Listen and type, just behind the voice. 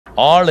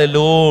all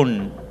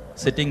alone,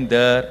 sitting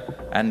there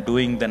and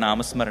doing the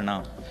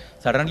Namasmarana.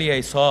 Suddenly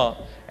I saw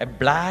a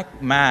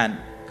black man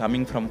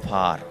coming from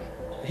far.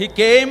 He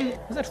came,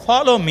 he said,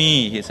 "Follow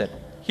me," he said.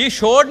 He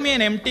showed me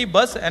an empty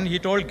bus and he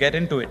told, "Get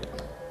into it."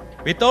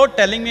 Without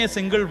telling me a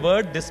single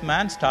word, this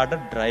man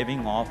started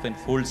driving off in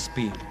full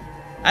speed.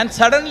 And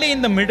suddenly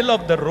in the middle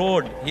of the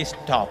road, he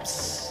stops.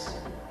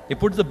 He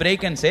puts the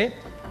brake and say,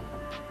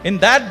 in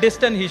that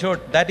distance he showed,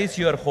 "That is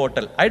your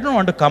hotel. I don't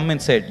want to come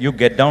inside. You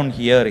get down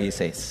here," he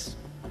says.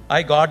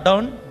 I got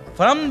down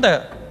from the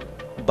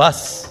bus.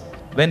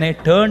 When I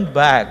turned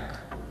back,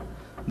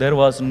 there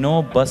was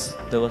no bus,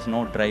 there was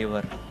no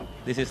driver.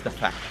 This is the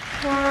fact.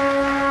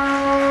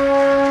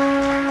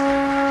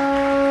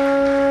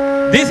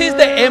 This is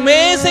the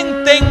amazing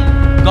thing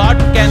God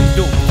can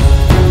do.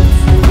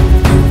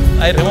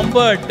 I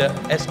remembered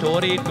a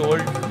story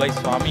told by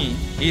Swami.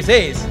 He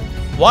says,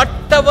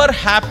 whatever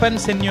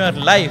happens in your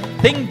life,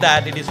 think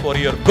that it is for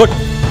your good.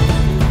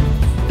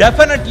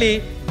 Definitely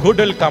good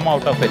will come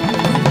out of it.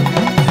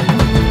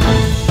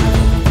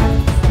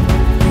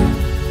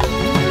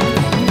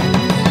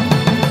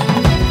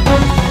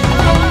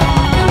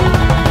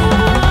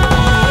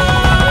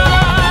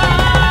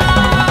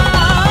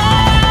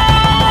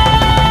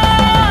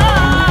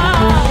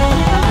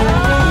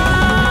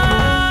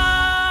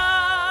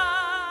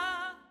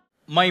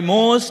 My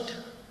most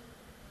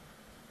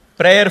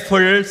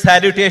prayerful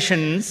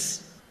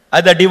salutations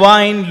at the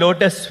divine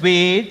lotus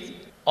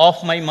feet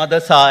of my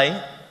mother's eye,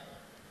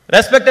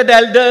 respected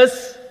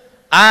elders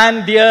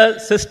and dear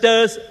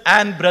sisters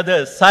and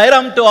brothers.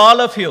 Sairam to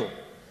all of you.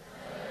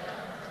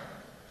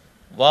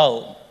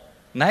 Wow,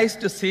 nice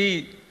to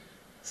see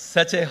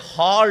such a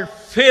hall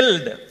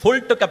filled,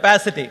 full to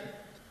capacity.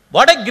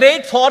 What a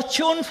great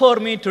fortune for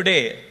me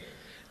today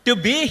to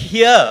be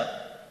here.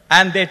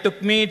 And they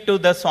took me to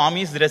the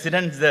Swami's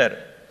residence there,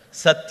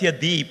 Sathya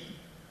Deep.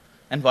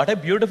 And what a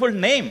beautiful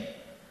name.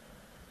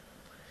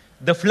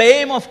 The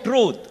flame of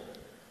truth.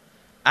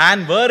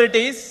 And where it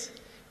is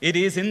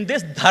in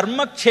this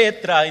Dharma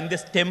Kshetra, in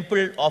this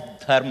temple of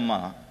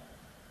Dharma.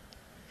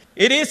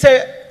 It is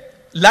a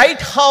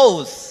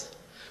lighthouse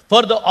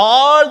for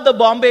all the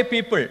Bombay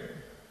people.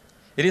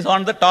 It is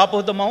on the top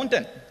of the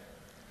mountain.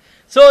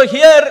 So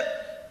here,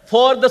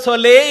 for the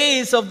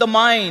solace of the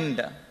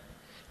mind,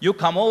 you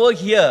come over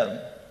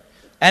here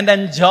and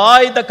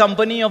enjoy the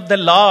company of the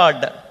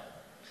Lord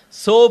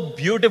so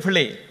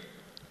beautifully.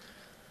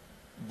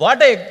 What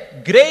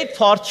a great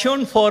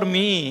fortune for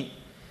me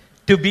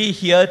to be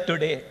here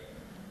today.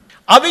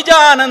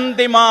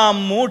 Avijananti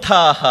maam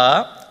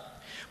moodhaha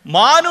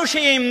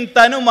manushim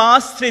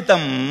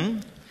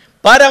tanumasritam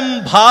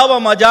param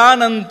bhavam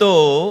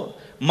ajananto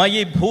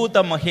mayi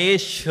bhuta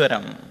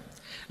maheshwaram.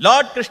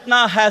 Lord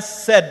Krishna has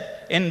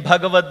said in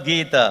Bhagavad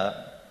Gita,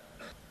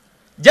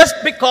 just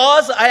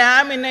because I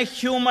am in a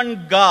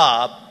human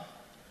garb,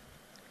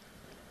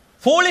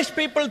 foolish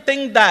people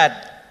think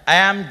that I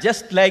am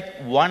just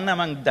like one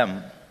among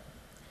them.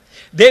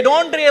 They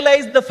don't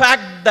realize the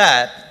fact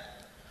that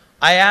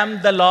I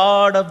am the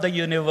Lord of the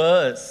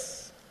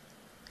universe.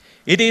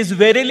 It is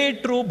verily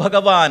true,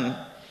 Bhagavan,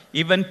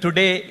 even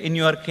today in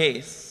your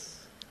case.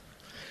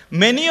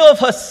 Many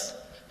of us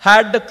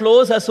had the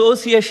close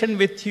association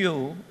with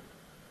you.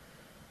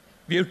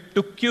 We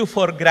took you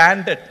for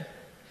granted.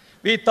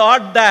 We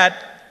thought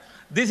that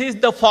this is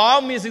the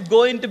form is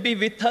going to be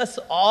with us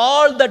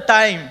all the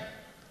time.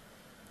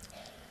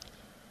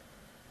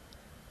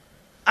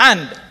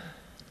 And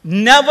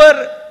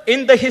never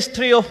in the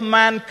history of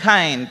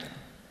mankind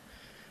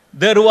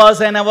there was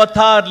an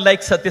avatar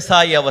like Sathya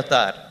Sai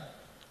avatar.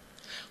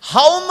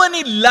 How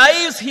many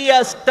lives he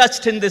has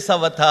touched in this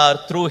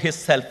avatar through his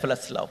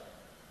selfless love?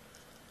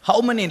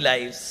 How many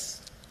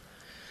lives?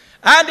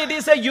 And it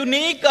is a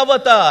unique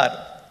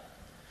avatar.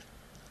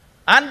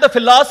 And the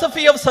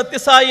philosophy of Sathya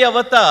Sai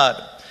avatar,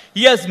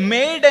 he has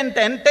made an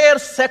entire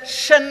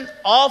section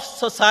of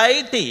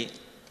society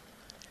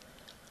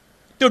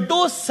to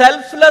do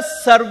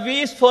selfless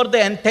service for the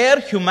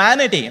entire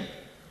humanity,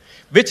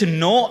 which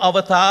no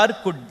avatar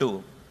could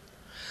do.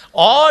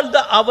 All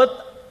the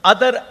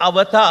other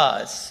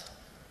avatars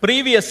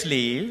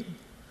previously,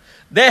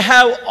 they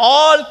have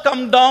all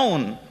come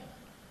down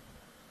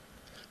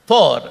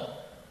for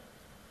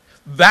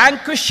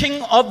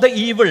vanquishing of the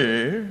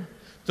evil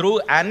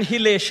through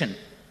annihilation.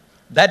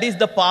 That is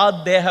the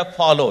path they have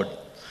followed.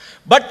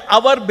 But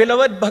our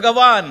beloved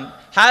Bhagavan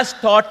has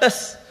taught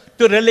us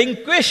to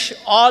relinquish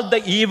all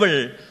the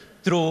evil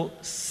through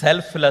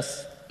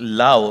selfless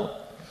love.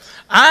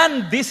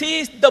 And this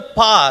is the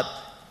path,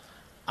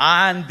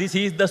 and this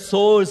is the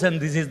source, and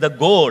this is the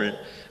goal.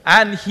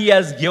 And he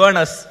has given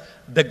us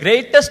the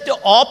greatest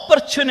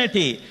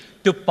opportunity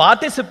to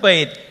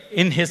participate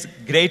in his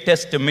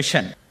greatest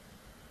mission.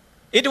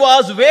 It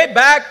was way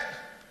back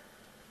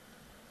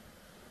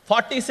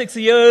 46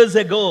 years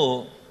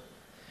ago,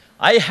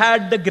 I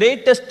had the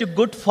greatest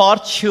good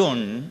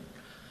fortune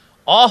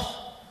of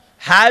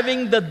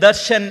having the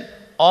darshan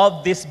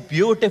of this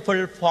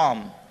beautiful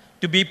form.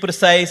 To be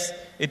precise,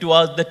 it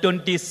was the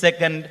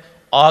 22nd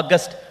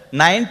August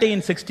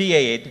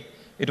 1968,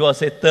 it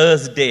was a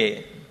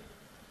Thursday.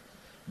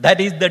 That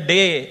is the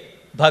day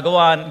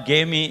Bhagavan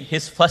gave me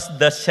his first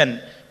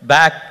darshan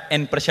back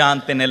in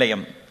Prasanthi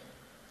Nilayam.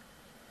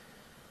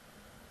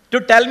 To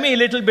tell me a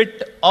little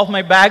bit of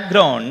my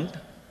background,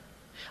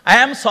 I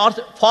am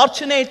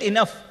fortunate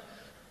enough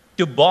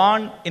to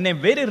born in a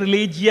very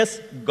religious,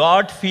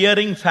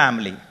 God-fearing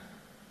family.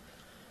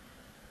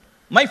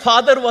 My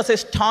father was a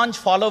staunch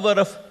follower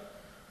of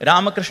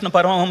Ramakrishna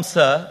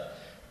Paramahamsa,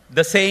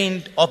 the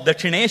saint of the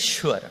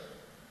Chineshwar.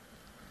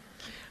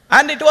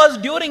 And it was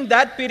during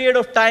that period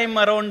of time,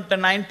 around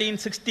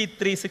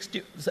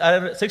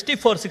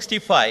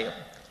 1964-65,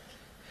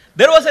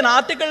 there was an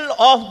article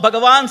of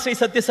Bhagavan Sri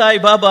Sathya Sai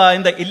Baba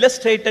in the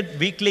Illustrated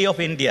Weekly of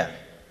India.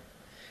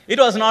 It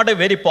was not a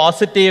very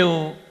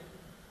positive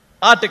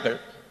article.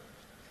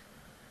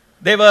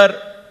 They were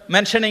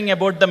mentioning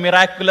about the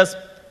miraculous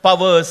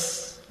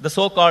powers, the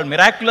so-called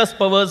miraculous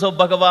powers of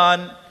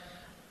Bhagavan,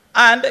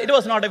 and it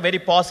was not a very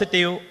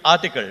positive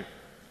article.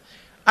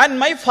 And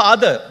my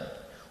father,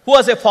 who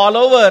was a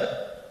follower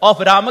of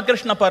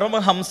Ramakrishna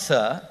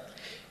Paramahamsa,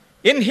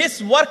 in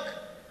his work,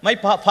 my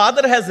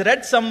father has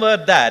read somewhere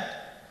that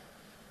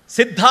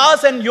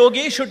Siddhas and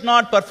yogis should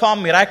not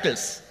perform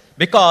miracles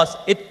because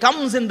it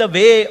comes in the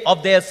way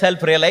of their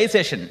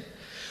self-realization.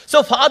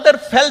 So father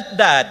felt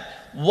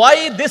that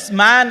why this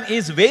man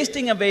is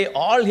wasting away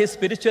all his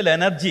spiritual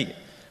energy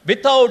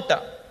without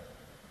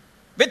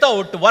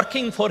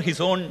working for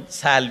his own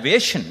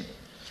salvation.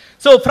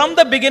 So from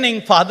the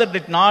beginning, father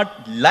did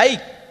not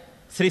like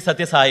Sri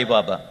Sathya Sai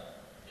Baba.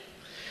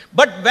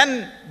 But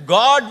when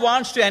God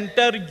wants to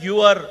enter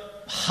your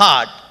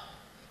heart,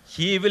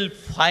 he will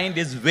find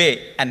his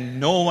way and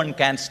no one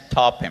can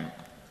stop him.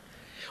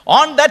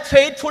 On that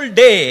fateful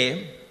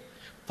day,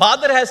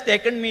 father has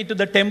taken me to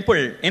the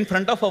temple in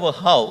front of our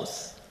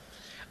house,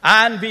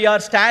 and we are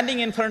standing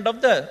in front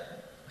of the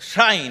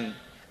shrine.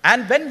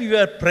 And when we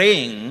were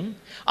praying,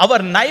 our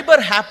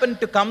neighbor happened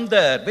to come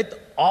there with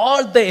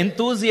all the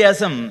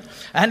enthusiasm,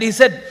 and he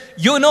said,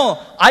 you know,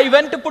 I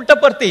went to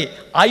Puttaparthi,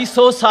 I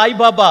saw Sai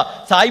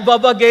Baba. Sai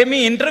Baba gave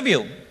me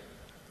interview.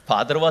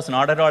 Father was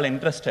not at all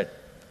interested.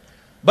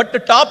 But to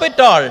top it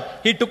all,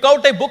 he took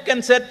out a book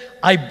and said,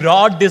 I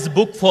brought this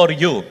book for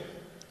you.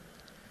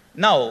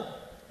 Now,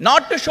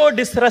 not to show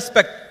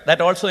disrespect,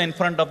 that also in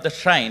front of the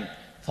shrine,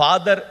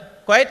 father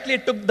quietly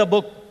took the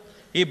book,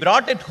 he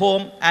brought it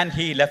home and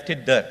he left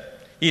it there.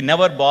 He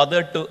never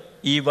bothered to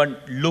even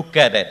look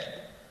at it.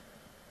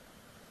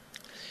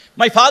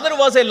 My father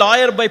was a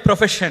lawyer by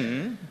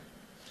profession,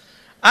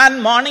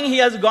 and morning he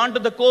has gone to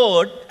the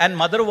court and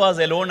mother was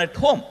alone at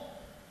home.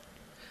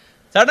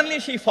 Suddenly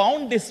she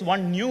found this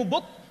one new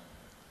book.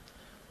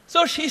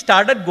 So she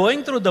started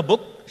going through the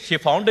book. She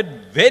found it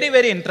very,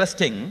 very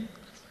interesting.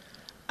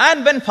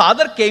 And when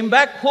father came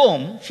back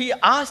home, she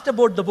asked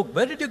about the book.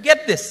 Where did you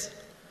get this?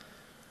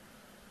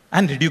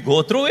 And did you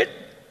go through it?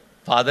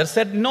 Father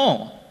said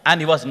no, and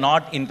he was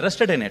not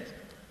interested in it.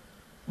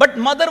 But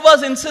mother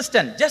was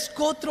insistent, just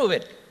go through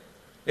it.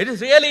 It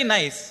is really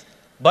nice.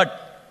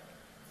 But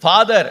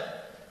father,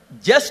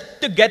 just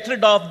to get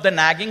rid of the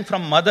nagging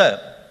from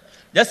mother,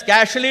 just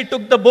casually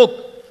took the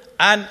book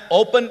and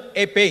opened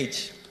a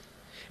page.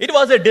 It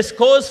was a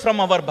discourse from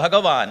our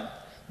Bhagavan.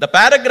 The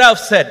paragraph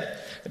said,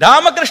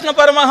 Ramakrishna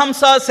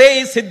Paramahamsa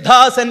says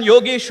Siddhas and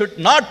yogis should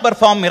not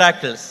perform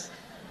miracles.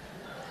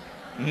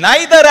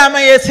 Neither am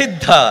I a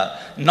Siddha,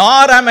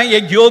 nor am I a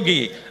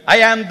yogi. I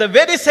am the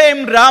very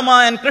same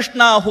Rama and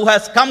Krishna who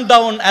has come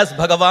down as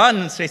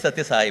Bhagavan Sri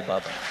Sathya Sai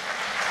Baba.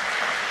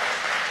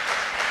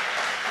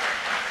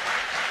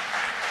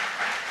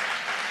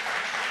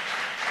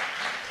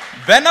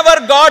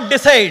 Whenever God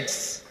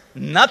decides,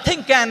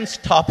 nothing can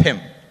stop him.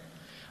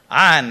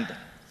 And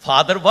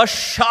father was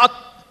shocked.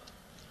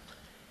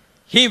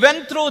 He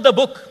went through the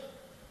book,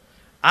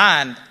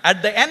 and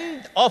at the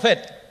end of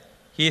it,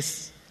 he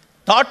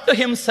thought to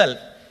himself,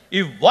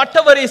 if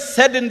whatever is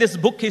said in this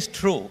book is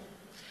true,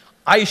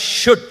 I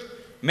should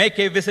make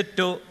a visit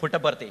to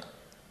Puttaparthi.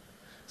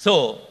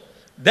 So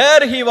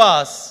there he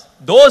was.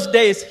 Those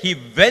days he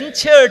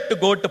ventured to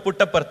go to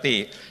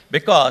Puttaparthi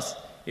because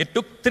it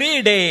took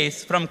 3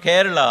 days from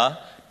Kerala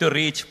to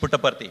reach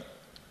Puttaparthi.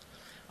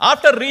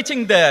 After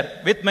reaching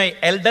there with my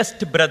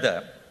eldest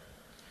brother,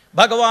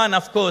 Bhagavan,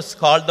 of course,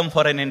 called them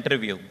for an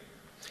interview.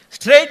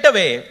 Straight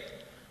away,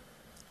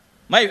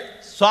 my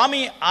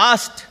Swami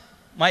asked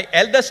my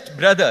eldest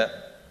brother,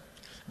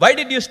 why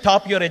did you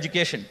stop your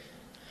education?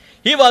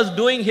 He was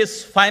doing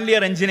his final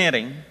year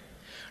engineering.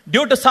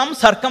 Due to some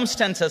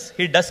circumstances,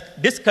 he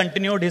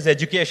discontinued his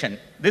education.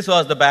 This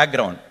was the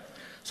background.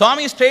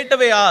 Swami straight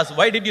away asked,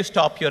 why did you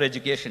stop your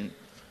education?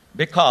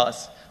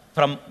 Because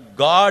from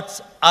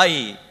God's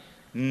eye,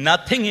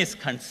 nothing is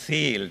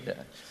concealed.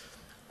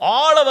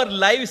 All our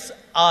lives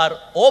are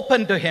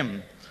open to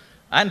him.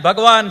 And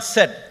Bhagavan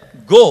said,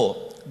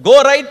 go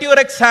write your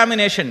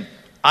examination.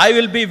 I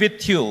will be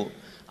with you.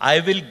 I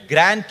will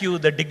grant you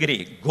the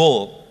degree.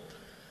 Go.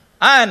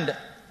 And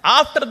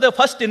after the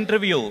first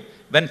interview,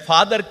 when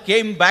father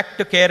came back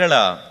to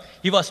Kerala,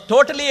 he was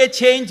totally a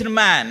changed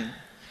man.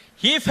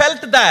 He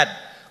felt that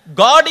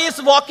God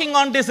is walking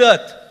on this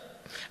earth.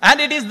 And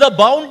it is the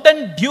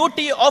bounden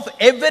duty of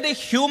every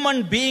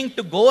human being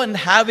to go and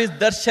have his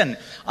darshan.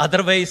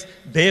 Otherwise,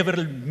 they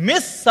will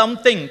miss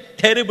something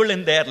terrible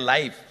in their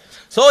life.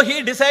 So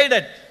he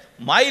decided,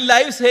 my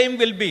life's aim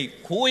will be,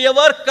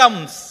 whoever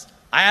comes,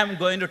 I am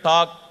going to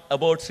talk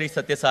about Sri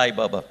Sathya Sai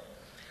Baba.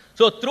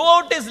 So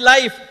throughout his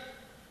life,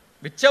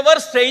 whichever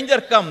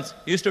stranger comes,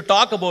 he used to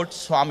talk about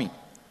Swami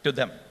to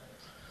them.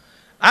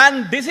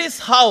 And this is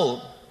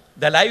how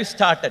the life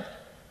started.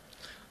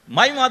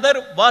 My mother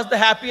was the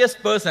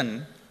happiest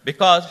person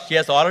because she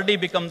has already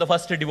become the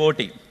first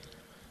devotee.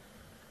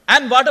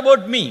 And what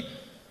about me?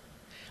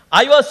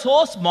 I was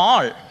so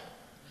small.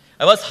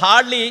 I was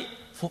hardly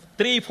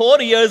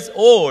 3-4 years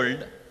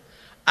old,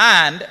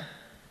 and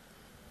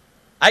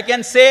I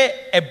can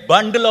say a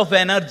bundle of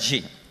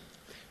energy.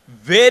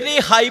 Very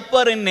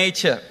hyper in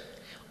nature.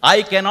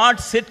 I cannot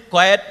sit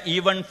quiet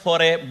even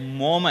for a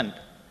moment.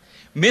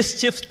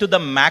 Mischiefs to the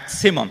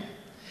maximum.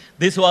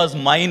 This was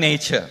my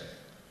nature.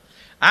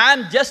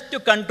 And just to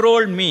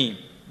control me,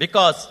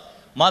 because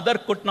mother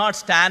could not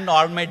stand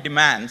all my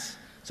demands,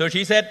 so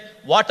she said,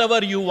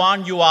 whatever you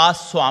want, you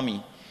ask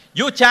Swami.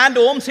 You chant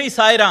Om Sri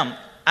Sai Ram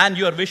and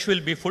your wish will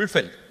be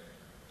fulfilled.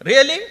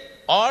 Really?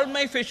 All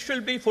my wish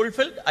will be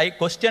fulfilled? I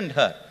questioned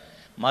her.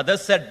 Mother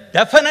said,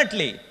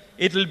 definitely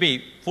it will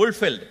be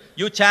fulfilled.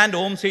 You chant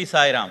Om Sri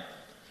Sai Ram.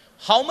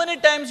 How many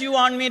times you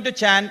want me to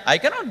chant? I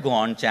cannot go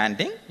on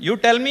chanting. You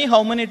tell me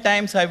how many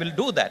times I will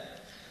do that.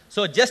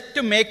 So just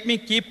to make me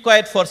keep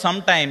quiet for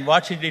some time,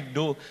 what she did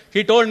do,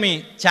 she told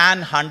me,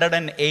 chant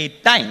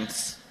 108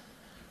 times,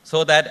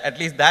 so that at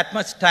least that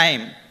much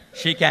time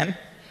she can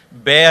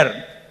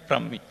bear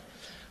from me.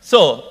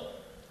 So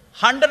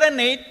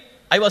 108,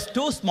 I was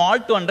too small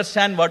to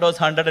understand what was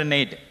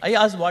 108. I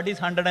asked, what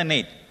is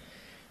 108?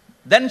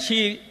 Then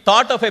she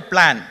thought of a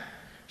plan.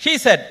 She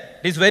said,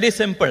 it is very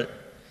simple.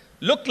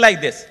 Look like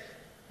this.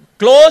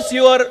 Close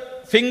your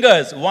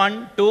fingers,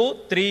 1, 2,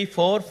 3,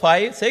 4,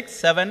 5, 6,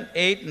 7,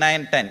 8,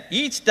 9, 10.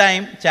 Each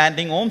time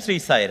chanting Om Sri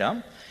Sai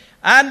Ram.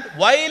 And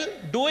while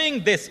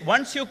doing this,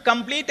 once you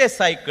complete a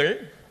cycle,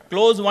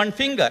 close one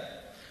finger.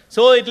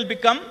 So it will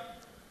become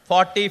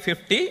 40,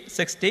 50,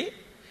 60.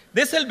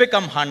 This will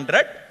become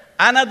 100.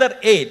 Another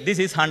 8. This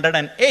is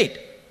 108.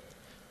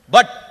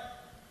 But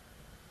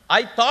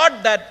I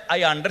thought that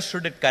I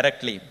understood it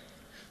correctly.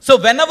 So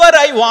whenever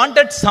I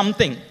wanted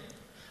something,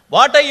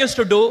 what I used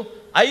to do,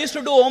 I used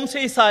to do Om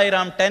Sri Sai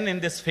Ram 10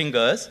 in these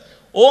fingers,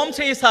 Om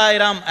Sri Sai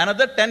Ram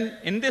another 10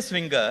 in this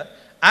finger,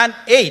 and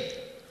 8.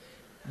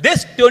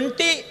 This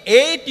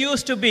 28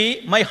 used to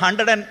be my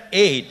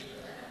 108.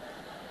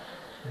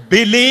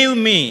 Believe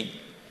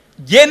me,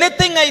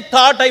 anything I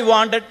thought I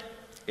wanted,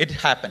 it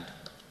happened.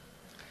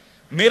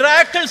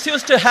 Miracles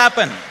used to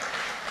happen.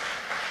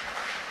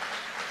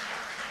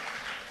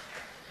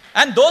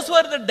 And those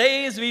were the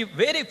days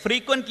very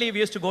frequently we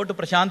used to go to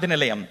Prasanthi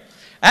Nilayam.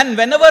 And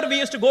whenever we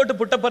used to go to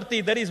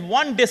Puttaparthi, there is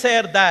one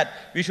desire that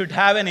we should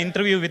have an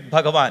interview with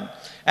Bhagavan.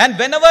 And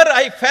whenever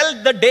I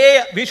felt the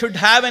day we should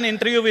have an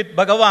interview with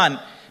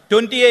Bhagavan,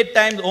 28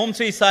 times Om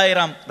Sri Sai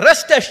Ram,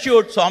 rest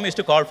assured Swami used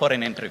to call for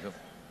an interview.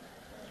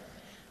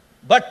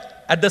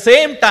 But at the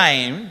same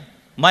time,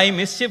 my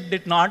mischief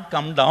did not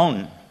come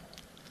down.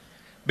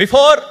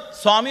 Before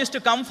Swami used to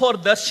come for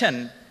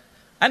darshan,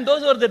 and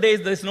those were the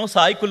days there is no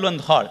Sai Kulwant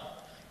Hall.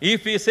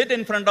 If we sit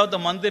in front of the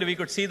mandir, we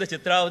could see the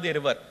Chitravati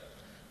river.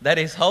 That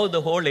is how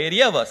the whole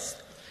area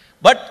was.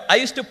 But I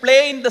used to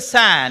play in the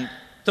sand,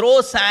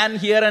 throw sand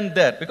here and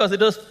there, because it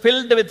was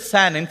filled with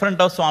sand in front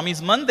of Swami's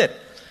mandir.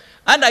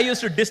 And I used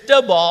to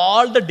disturb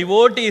all the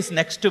devotees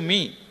next to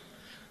me.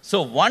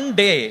 So one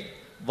day,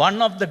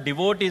 one of the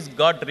devotees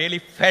got really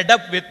fed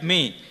up with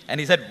me. And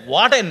he said,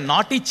 what a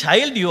naughty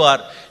child you are.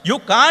 You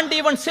can't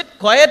even sit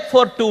quiet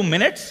for 2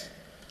 minutes.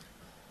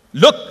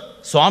 Look,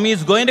 Swami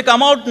is going to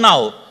come out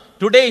now.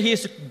 Today he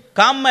is to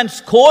come and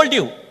scold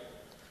you.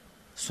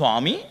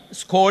 Swami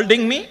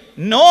scolding me?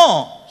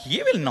 No,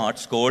 he will not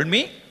scold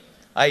me.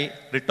 I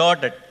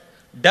retorted,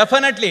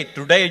 definitely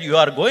today you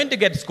are going to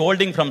get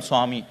scolding from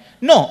Swami.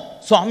 No,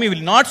 Swami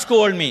will not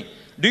scold me.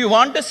 Do you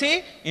want to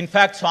see? In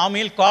fact,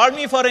 Swami will call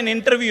me for an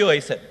interview, I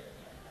said.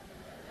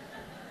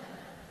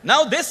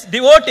 Now this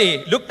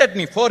devotee looked at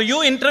me. For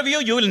you interview,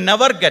 you will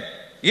never get.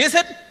 He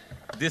said,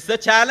 this is a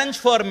challenge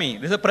for me.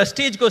 This is a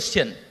prestige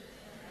question.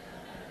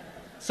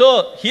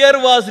 So here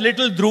was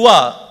little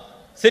Dhruva,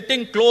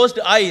 sitting closed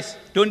eyes,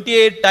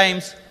 28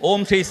 times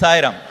Om Sri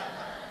Sai Ram.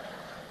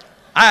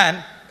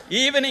 And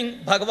evening,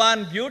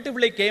 Bhagavan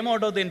beautifully came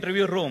out of the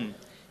interview room.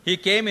 He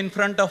came in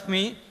front of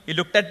me. He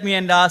looked at me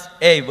and asked,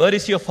 hey, where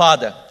is your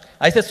father?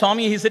 I said,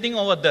 Swami, he's sitting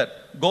over there.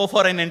 Go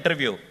for an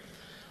interview.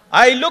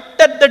 I looked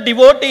at the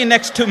devotee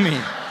next to me.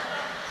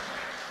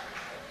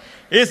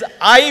 His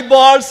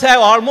eyeballs have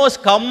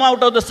almost come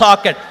out of the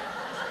socket.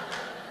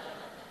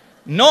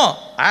 No,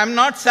 I am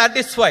not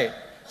satisfied.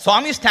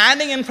 Swami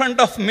standing in front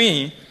of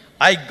me,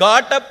 I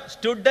got up,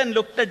 stood and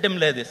looked at him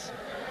like this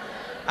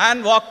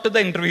and walked to the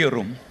interview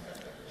room.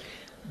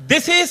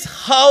 This is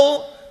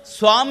how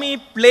Swami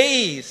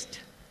placed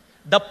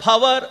the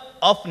power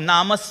of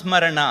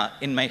namasmarana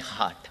in my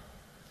heart.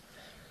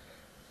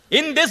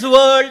 In this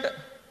world,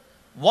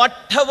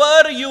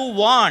 whatever you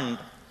want,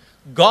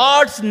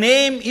 God's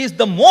name is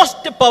the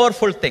most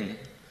powerful thing.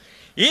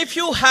 If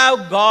you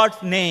have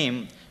God's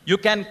name, you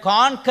can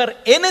conquer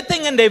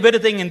anything and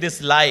everything in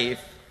this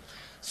life.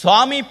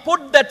 Swami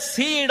put that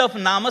seed of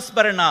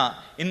namasmarana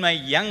in my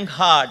young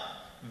heart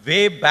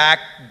way back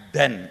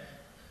then.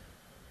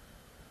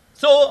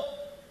 So,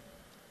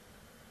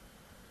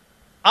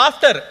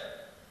 after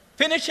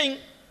finishing,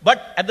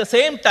 but at the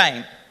same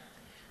time,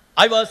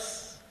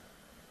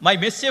 my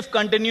mischief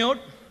continued,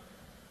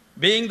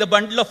 being the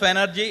bundle of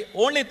energy.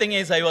 Only thing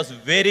is, I was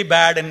very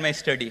bad in my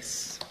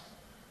studies.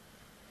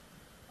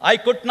 I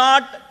could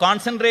not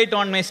concentrate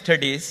on my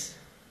studies.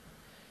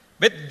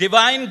 With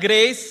divine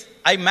grace,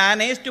 I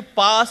managed to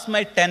pass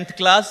my 10th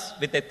class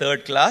with a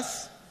 3rd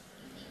class.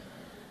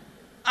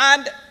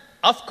 And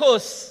of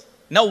course,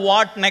 now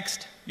what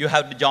next? You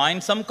have to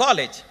join some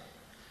college.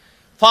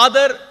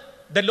 Father,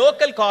 the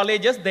local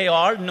colleges, they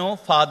all know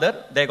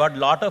father. They got a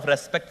lot of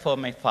respect for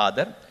my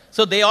father.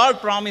 So they all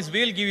promised,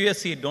 we'll give you a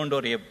seat. Don't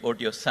worry about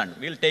your son.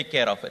 We'll take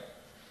care of it.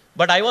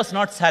 But I was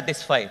not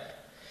satisfied.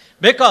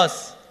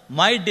 Because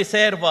my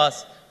desire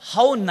was,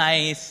 how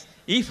nice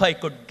if I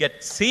could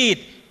get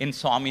seat in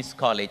Swami's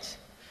college.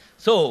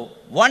 So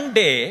one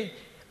day,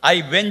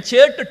 I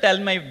ventured to tell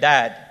my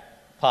dad,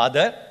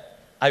 Father,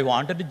 I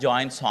wanted to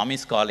join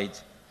Swami's college.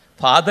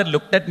 Father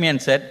looked at me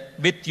and said,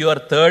 with your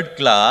 3rd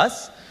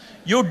class,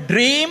 you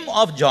dream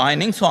of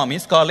joining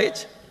Swami's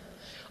college?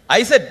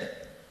 I said,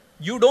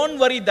 you don't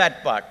worry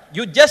that part.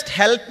 You just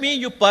help me,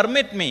 you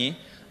permit me.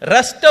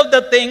 Rest of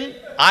the thing,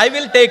 I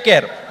will take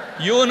care.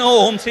 You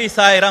know Om Sri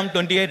Sai Ram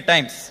 28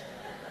 times.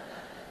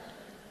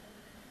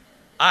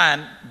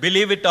 And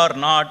believe it or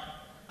not,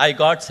 I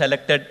got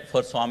selected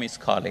for Swami's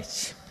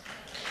college.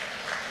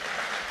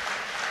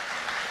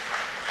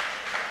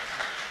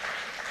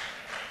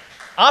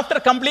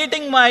 After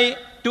completing my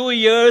 2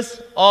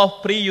 years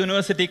of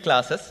pre-university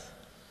classes,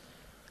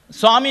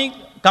 Swami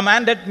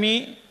commanded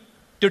me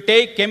to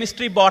take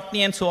chemistry,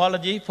 botany and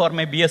zoology for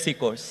my BSc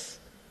course.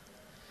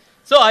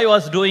 So I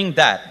was doing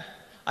that.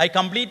 I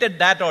completed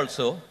that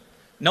also.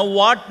 Now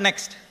what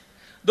next?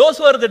 Those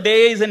were the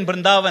days in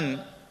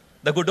Vrindavan,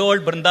 the good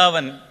old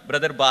Vrindavan.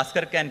 Brother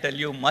Bhaskar can tell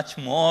you much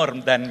more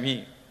than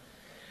me.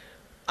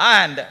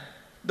 And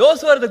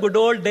those were the good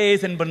old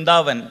days in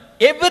Vrindavan.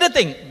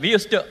 Everything,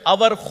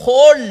 our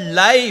whole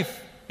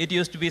life, it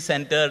used to be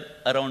centered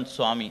around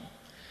Swami.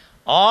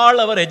 All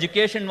our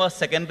education was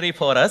secondary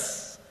for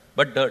us,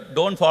 but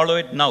don't follow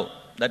it now.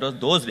 That was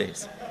those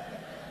days.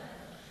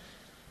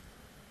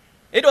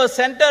 It was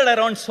centered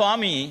around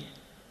Swami,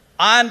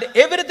 and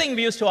everything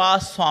we used to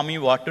ask Swami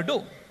what to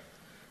do.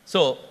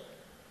 So,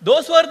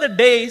 those were the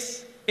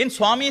days in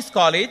Swami's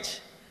college.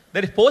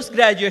 The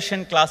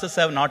post-graduation classes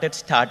have not yet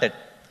started.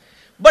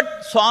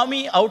 But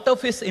Swami, out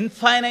of his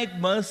infinite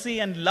mercy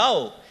and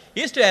love,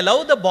 used to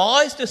allow the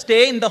boys to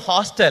stay in the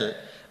hostel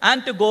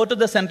and to go to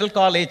the Central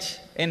College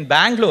in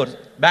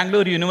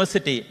Bangalore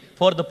University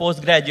for the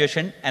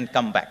post-graduation and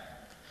come back.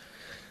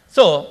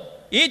 So,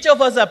 each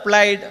of us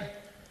applied,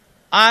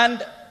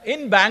 and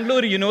in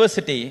Bangalore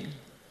University,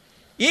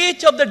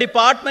 each of the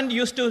department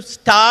used to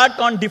start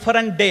on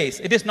different days.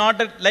 It is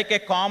not like a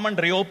common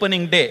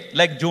reopening day,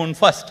 like June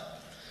 1st.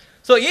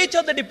 So each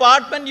of the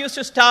department used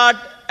to start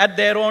at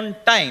their own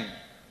time.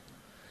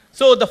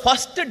 So the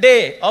first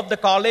day of the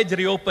college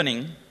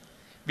reopening,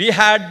 we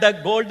had the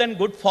golden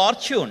good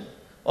fortune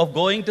of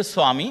going to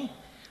Swami,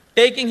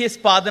 taking his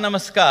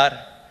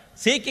Padanamaskar,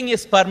 seeking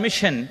his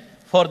permission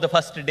for the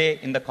first day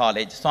in the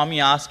college.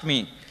 Swami asked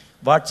me,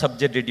 what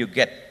subject did you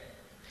get?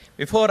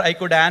 Before I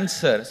could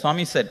answer,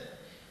 Swami said,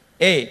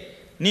 hey,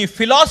 nee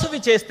philosophy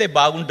cheste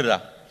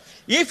bagundra.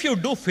 If you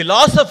do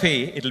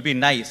philosophy, it will be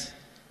nice.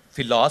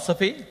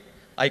 Philosophy?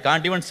 I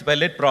can't even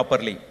spell it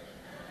properly.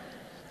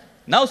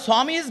 Now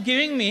Swami is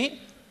giving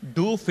me,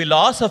 do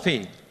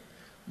philosophy.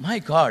 My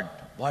God,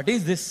 what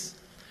is this?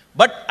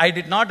 But I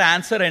did not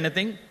answer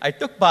anything. I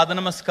took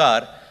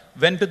Padanamaskar,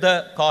 went to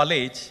the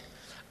college,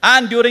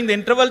 and during the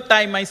interval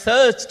time, I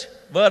searched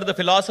where the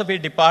philosophy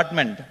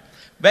department.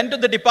 Went to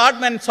the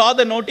department, saw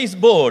the notice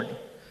board.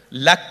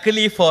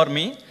 Luckily for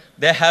me,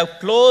 they have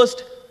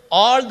closed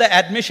all the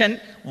admission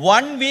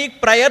 1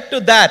 week prior to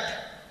that.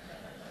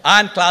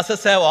 And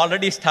classes have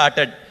already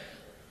started.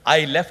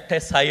 I left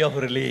a sigh of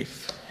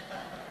relief.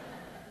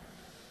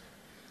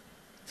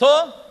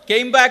 So,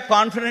 came back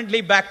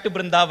confidently back to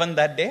Vrindavan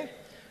that day.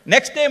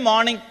 Next day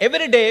morning,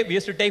 every day we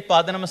used to take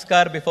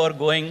Padanamaskar before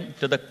going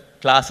to the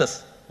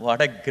classes.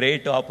 What a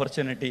great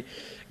opportunity.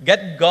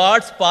 Get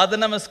God's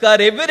Padanamaskar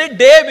every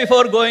day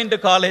before going to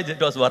college. It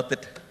was worth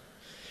it.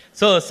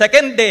 So,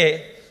 second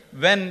day,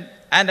 when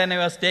I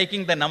was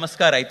taking the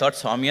Namaskar, I thought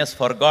Swami has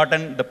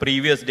forgotten the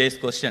previous day's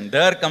question.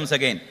 There comes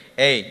again.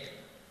 Hey,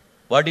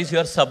 what is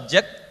your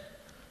subject?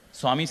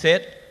 Swami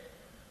said,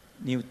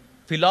 "You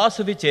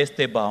philosophy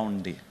cheste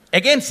baundi."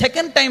 Again,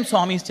 second time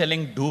Swami is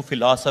telling, do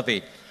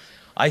philosophy.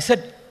 I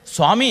said,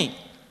 Swami,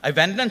 I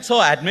went and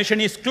saw admission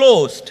is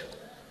closed.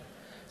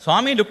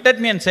 Swami looked at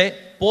me and said,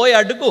 "Poi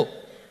adugu,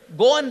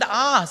 go and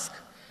ask."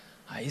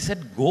 I said,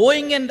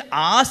 going and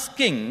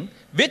asking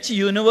which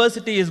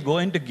university is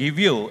going to give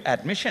you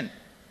admission.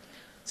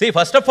 See,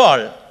 first of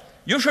all,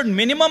 you should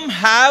minimum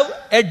have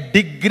a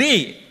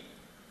degree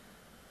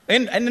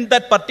in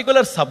that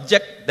particular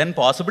subject, then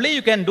possibly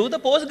you can do the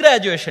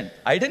post-graduation.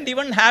 I didn't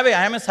even have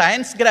I am a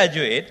science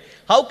graduate.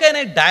 How can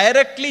I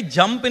directly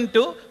jump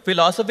into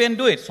philosophy and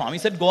do it? Swami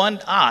said, go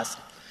and ask.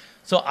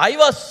 So I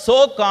was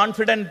so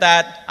confident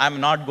that I'm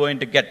not going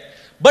to get.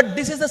 But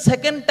this is the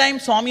second time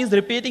Swami is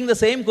repeating the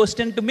same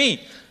question to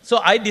me. So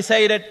I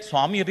decided,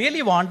 Swami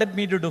really wanted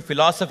me to do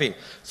philosophy.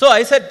 So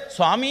I said,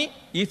 Swami,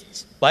 if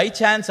by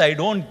chance I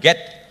don't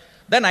get,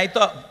 then I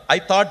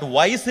thought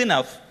wise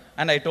enough,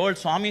 and I told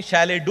Swami,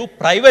 shall I do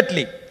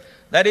privately?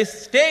 That is,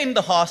 stay in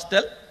the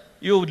hostel,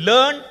 you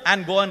learn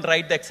and go and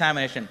write the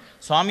examination.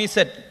 Swami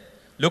said,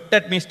 looked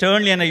at me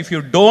sternly, and if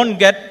you don't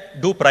get,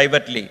 do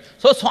privately.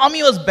 So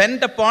Swami was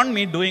bent upon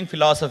me doing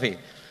philosophy.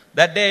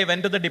 That day I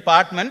went to the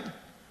department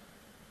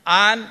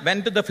and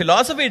went to the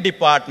philosophy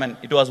department.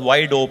 It was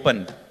wide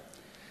open.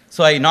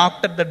 So I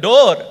knocked at the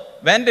door,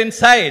 went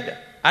inside,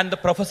 and the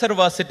professor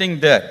was sitting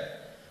there.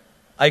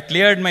 I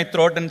cleared my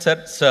throat and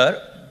said,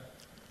 sir,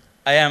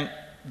 I am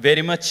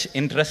very much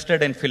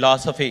interested in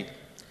philosophy.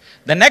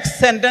 The next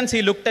sentence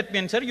he looked at me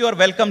and said, you are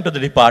welcome to the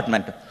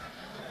department.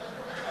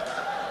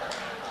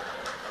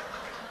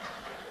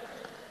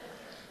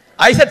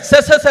 I said,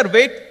 sir,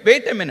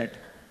 wait a minute.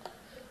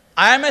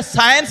 I am a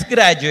science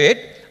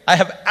graduate. I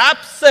have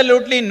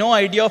absolutely no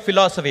idea of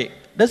philosophy.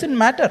 Doesn't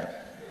matter.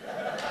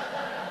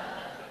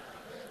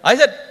 I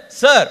said,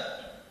 sir,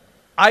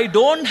 I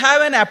don't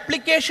have an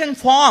application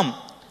form.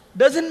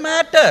 Doesn't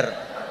matter.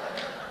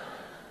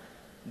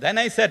 Then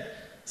I said,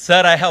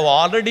 sir, I have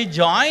already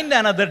joined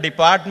another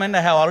department.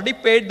 I have already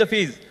paid the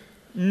fees.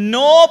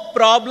 No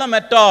problem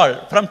at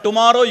all. From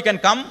tomorrow you can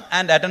come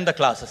and attend the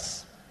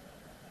classes.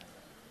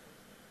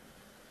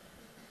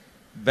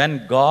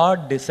 When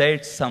God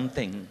decides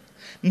something,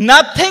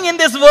 nothing in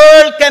this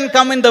world can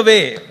come in the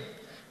way.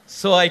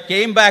 So I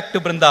came back to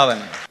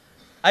Vrindavan.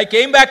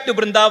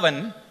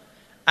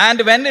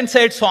 And went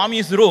inside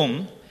Swami's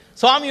room.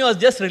 Swami was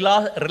just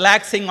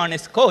relaxing on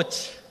his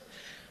couch.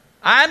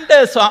 And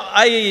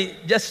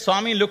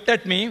Swami looked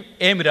at me.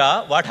 Hey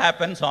Mira, what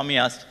happened? Swami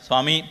asked.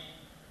 Swami,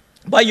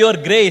 by your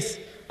grace,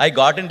 I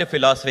got into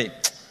philosophy.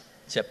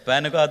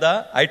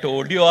 I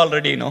told you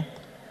already, no?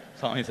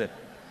 Swami said.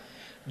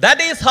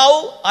 That is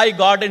how I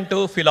got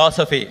into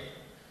philosophy.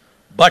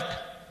 But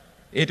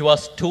it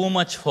was too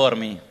much for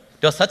me.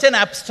 It was such an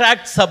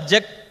abstract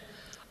subject,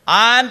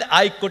 and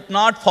I could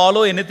not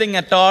follow anything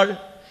at all.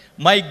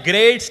 My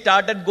grades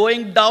started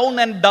going down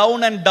and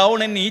down and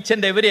down in each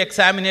and every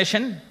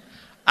examination.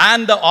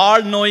 And the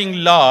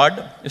all-knowing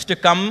Lord used to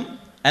come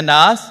and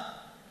ask,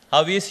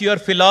 how is your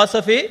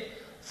philosophy?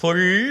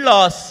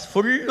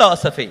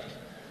 Philosophy.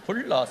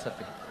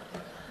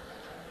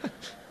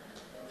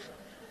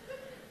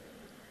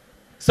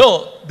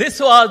 So, this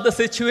was the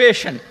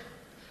situation.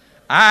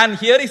 And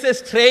here is a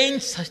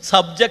strange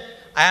subject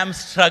I am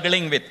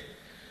struggling with.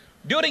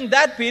 During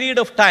that period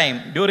of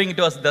time, it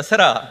was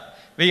Dasara,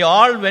 we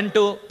all went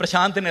to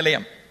Prasanthi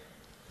Nilayam.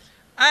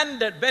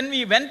 And when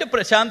we went to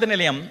Prasanthi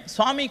Nilayam,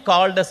 Swami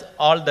called us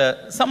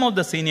some of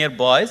the senior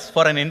boys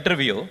for an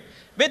interview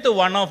with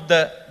one of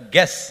the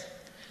guests.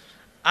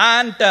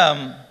 And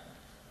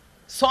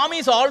Swami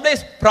is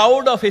always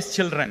proud of his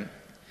children.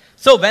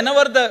 So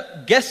whenever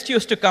the guest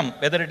used to come,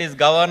 whether it is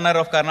governor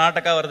of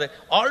Karnataka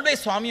always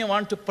Swami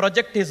wants to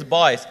project his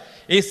boys.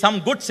 If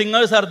some good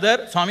singers are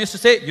there, Swami used to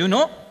say, you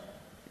know,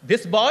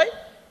 this boy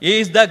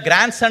is the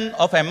grandson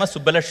of M.S.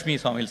 Subbalakshmi,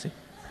 Swami will say.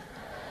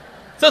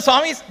 So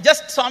Swami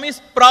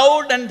is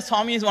proud, and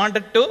Swami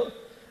wanted to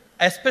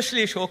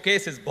especially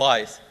showcase his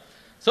boys.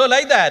 So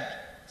like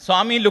that,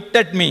 Swami looked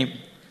at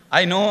me.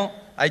 I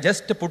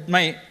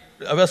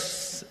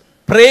was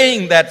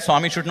praying that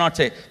Swami should not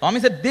say.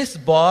 Swami said, this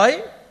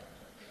boy,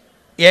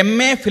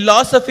 MA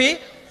Philosophy,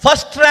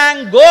 first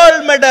rank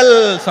gold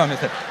medal, Swami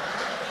said.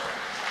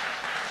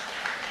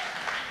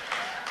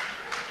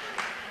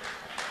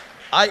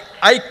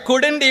 I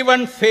couldn't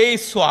even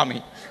face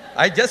Swami.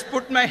 I just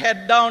put my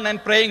head down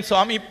and praying,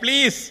 Swami,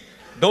 please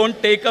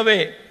don't take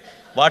away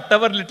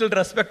whatever little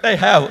respect I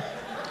have.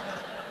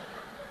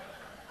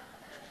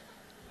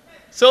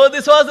 So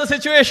this was the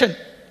situation.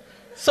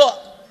 So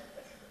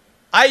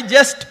I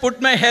just put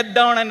my head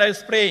down and I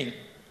was praying.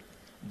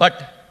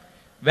 But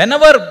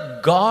whenever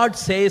God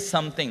says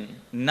something,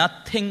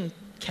 nothing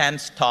can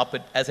stop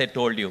it, as I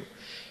told you.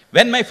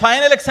 When my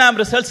final exam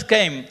results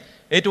came,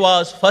 it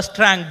was first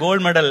rank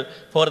gold medal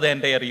for the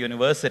entire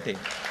university.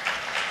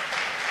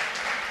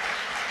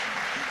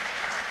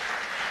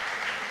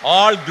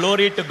 All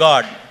glory to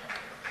God.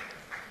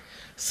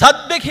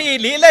 Sadbhihi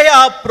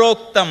lilaya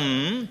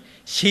proktam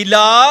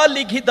shila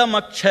likhitam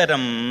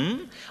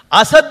aksharam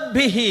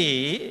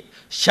asadbhihi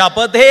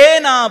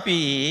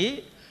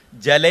shapadenapi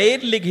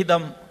jalair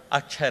likhitam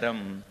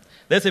aksharam.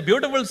 There's a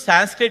beautiful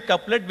Sanskrit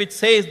couplet which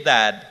says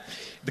that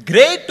the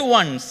great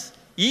ones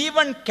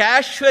even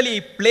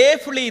casually,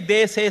 playfully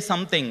they say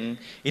something,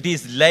 it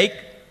is like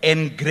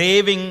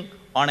engraving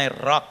on a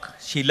rock.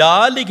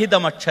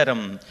 Shilaligidam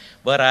aksharam.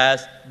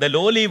 Whereas the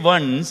lowly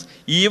ones,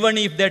 even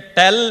if they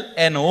tell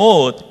an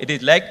oath, it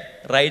is like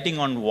writing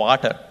on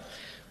water.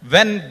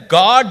 When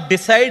God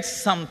decides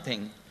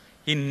something,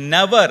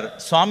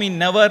 Swami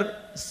never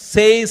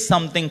says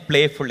something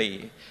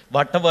playfully.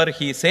 Whatever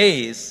he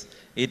says,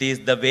 it is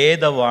the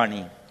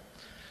Vedavani.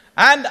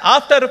 And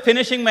after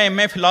finishing my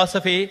MA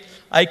philosophy,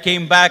 I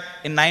came back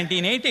in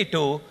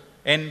 1982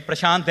 in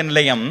Prasanthi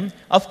Nilayam.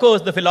 Of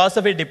course, the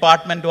philosophy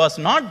department was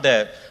not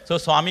there. So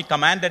Swami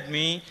commanded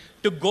me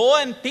to go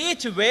and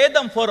teach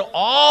Vedam for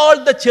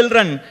all the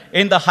children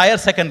in the higher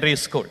secondary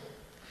school.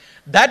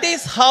 That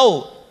is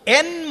how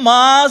en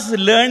masse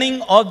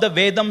learning of the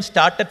Vedam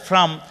started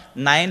from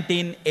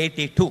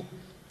 1982.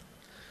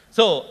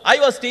 So I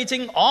was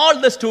teaching all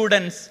the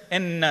students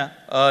in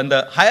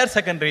the higher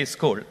secondary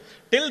school.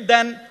 Till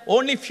then,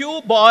 only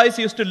few boys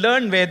used to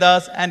learn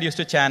Vedas and used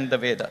to chant the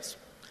Vedas.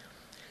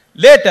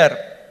 Later,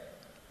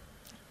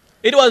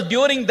 it was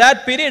during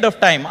that period of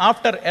time,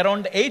 after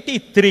around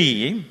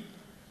 83,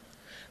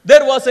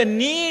 there was a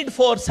need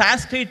for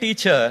Sanskrit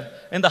teacher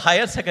in the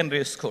higher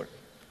secondary school.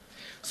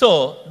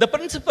 So the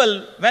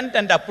principal went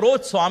and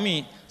approached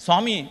Swami.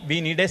 Swami, we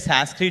need a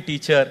Sanskrit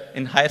teacher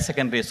in higher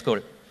secondary school.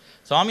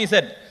 Swami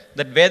said,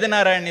 that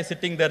Vedanarayanan is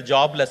sitting there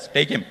jobless,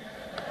 take him.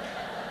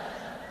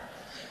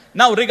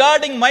 Now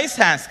regarding my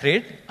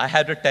Sanskrit, I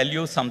have to tell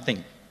you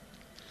something.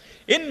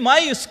 In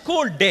my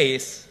school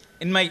days,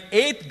 in my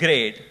 8th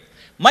grade,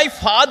 my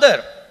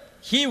father,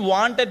 he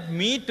wanted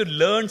me to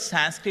learn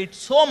Sanskrit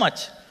so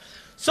much.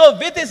 So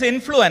with his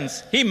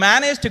influence, he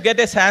managed to get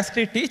a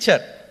Sanskrit teacher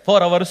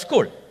for our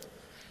school.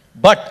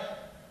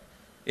 But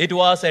it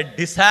was a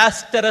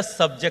disastrous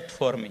subject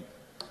for me.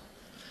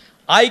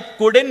 I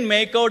couldn't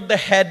make out the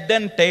head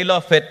and tail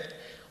of it.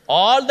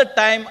 All the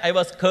time I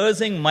was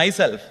cursing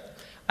myself.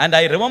 And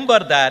I remember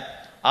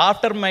that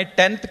after my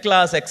 10th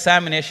class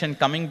examination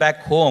coming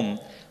back home,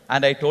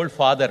 and I told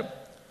father,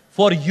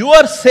 for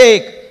your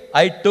sake,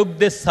 I took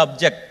this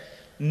subject.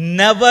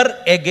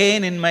 Never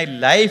again in my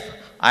life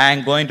I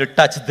am going to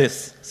touch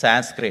this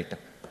Sanskrit.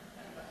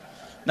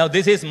 Now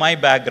this is my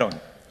background.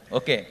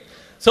 Okay.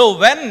 So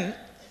when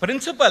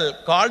principal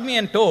called me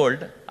and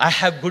told, I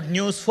have good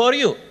news for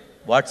you.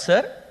 What,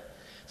 sir?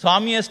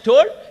 Swami has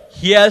told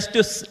he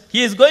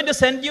is going to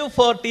send you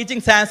for teaching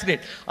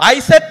Sanskrit. I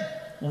said,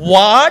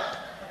 what?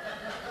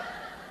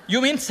 You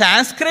mean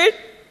Sanskrit?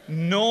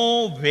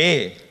 No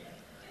way.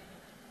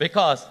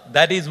 Because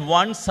that is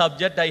one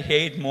subject I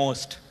hate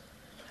most.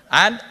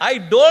 And I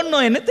don't know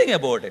anything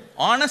about it.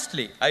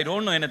 Honestly, I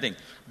don't know anything.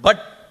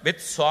 But with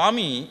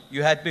Swami,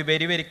 you had to be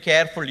very, very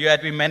careful. You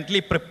had to be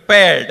mentally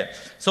prepared.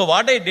 So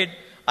what I did,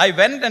 I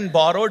went and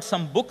borrowed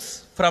some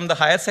books from the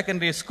higher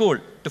secondary school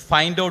to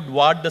find out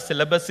what the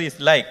syllabus is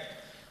like.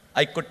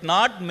 I could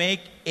not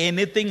make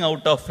anything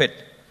out of it.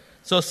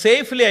 So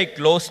safely I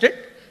closed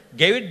it,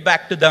 gave it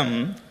back to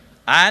them,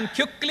 and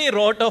quickly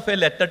wrote off a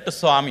letter to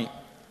Swami.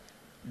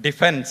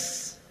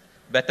 Defense,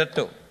 better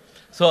too.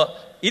 So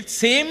it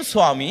seems,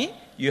 Swami,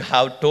 you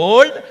have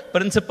told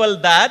principal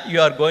that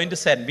you are going to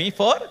send me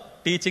for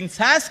teaching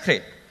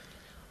Sanskrit.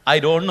 I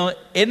don't know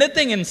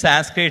anything in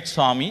Sanskrit,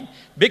 Swami.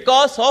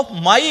 Because of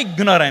my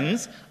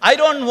ignorance, I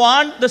don't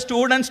want the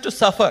students to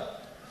suffer.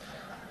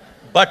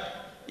 But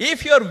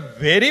if you are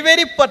very,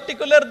 very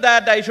particular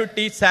that I should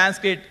teach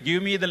Sanskrit,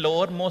 give me the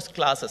lowermost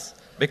classes.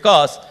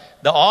 Because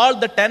all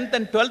the 10th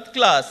and 12th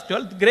class,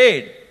 12th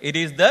grade, it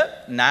is the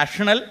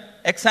national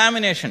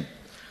examination.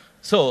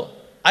 So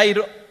I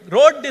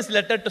wrote this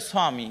letter to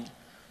Swami.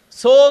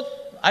 So,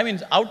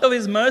 out of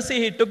his mercy,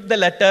 he took the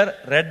letter,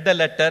 read the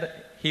letter,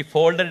 he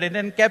folded it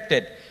and kept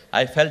it.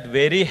 I felt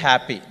very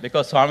happy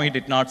because Swami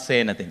did not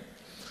say anything.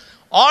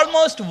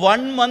 Almost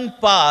 1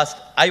 month passed,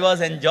 I was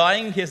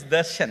enjoying his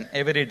darshan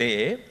every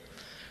day.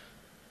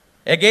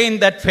 Again,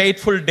 that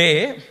fateful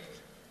day,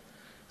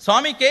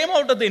 Swami came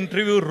out of the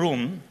interview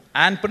room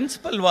and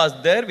principal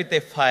was there with a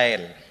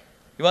file.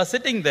 He was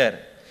sitting there.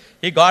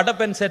 He got up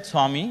and said,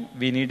 Swami,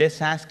 we need a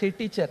Sanskrit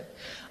teacher.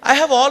 I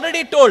have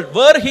already told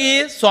where he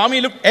is.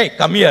 Swami looked, hey,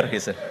 come here, he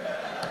said.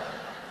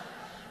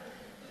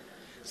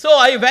 So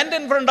I went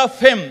in front of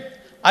him.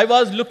 I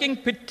was looking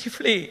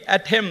pitifully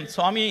at him.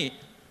 Swami,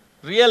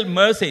 real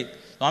mercy.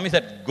 Swami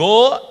said,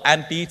 go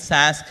and teach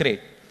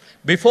Sanskrit.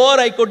 Before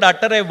I could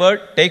utter a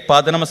word, take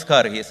Pada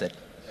Namaskar, he said.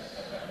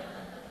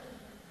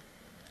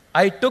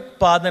 I took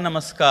Pada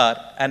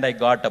Namaskar and I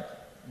got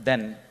up.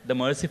 Then the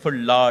merciful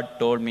Lord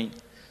told me,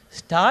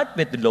 start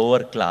with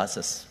lower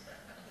classes.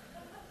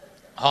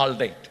 All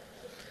right.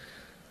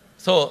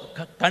 So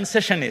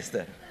concession is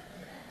there.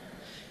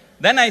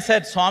 Then I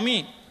said,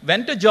 Swami,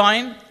 when to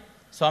join?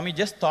 Swami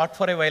just thought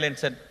for a while and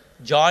said,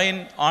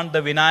 join on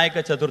the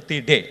Vinayaka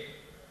Chaturthi day.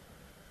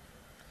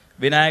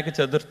 Vinayaka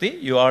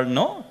Chaturthi, you all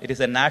know, it is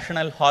a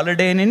national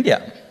holiday in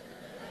India.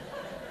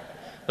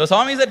 So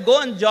Swami said,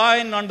 go and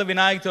join on the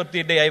Vinayaka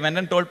Chaturthi day. I went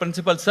and told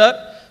principal,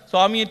 sir,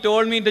 Swami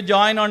told me to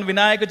join on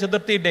Vinayaka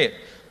Chaturthi day.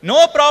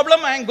 No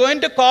problem, I am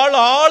going to call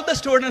all the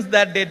students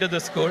that day to the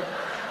school.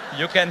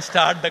 You can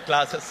start the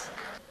classes.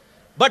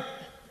 But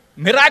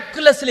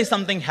miraculously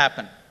something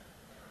happened.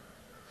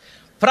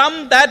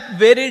 From that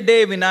very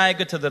day,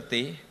 Vinayaka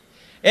Chaturthi,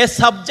 a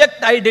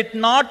subject I did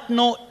not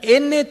know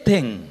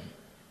anything.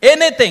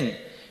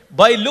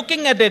 By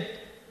looking at it,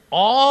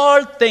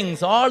 all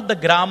things, all the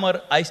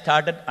grammar, I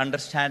started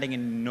understanding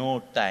in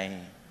no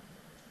time.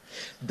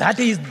 That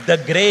is the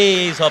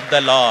grace of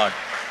the Lord.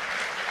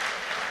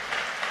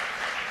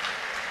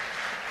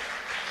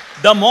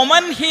 The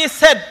moment he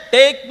said,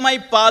 take my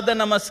pada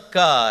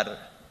namaskar,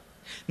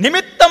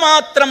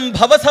 nimittamatram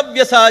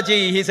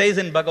bhavasavyasaji, he says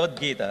in Bhagavad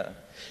Gita,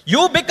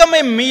 you become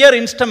a mere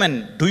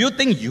instrument. Do you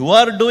think you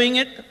are doing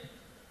it?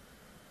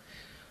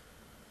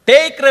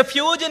 Take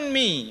refuge in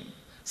me.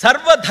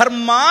 Sarva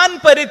dharman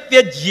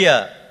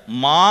parityajya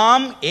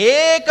mam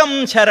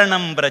ekam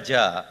charanam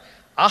braja.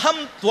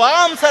 Aham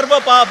tvam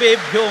sarva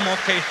papebhyo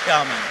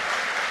mokshayishyami.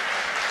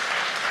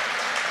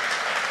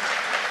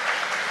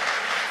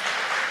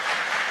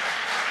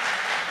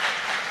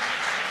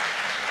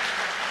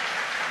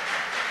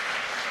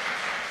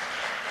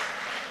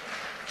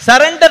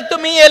 Surrender to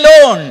me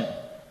alone.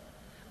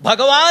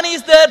 Bhagavan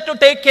is there to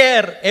take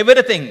care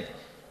everything.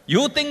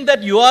 You think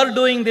that you are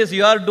doing this,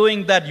 you are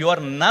doing that, you are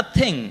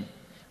nothing.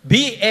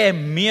 Be a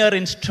mere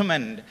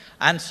instrument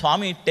and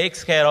Swami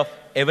takes care of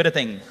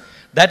everything.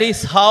 That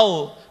is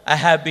how I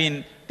have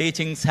been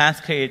teaching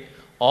Sanskrit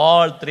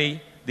all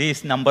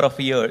these number of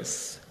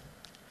years.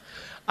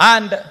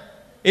 And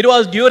it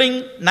was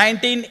during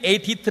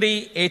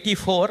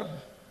 1983-84.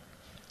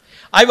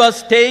 I was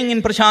staying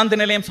in Prasanthi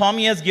Nilayam.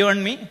 Swami has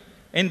given me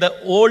in the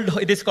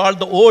old, it is called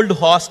the old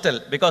hostel,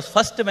 because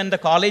first when the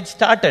college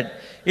started,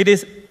 it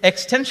is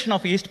extension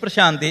of East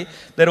Prasanthi,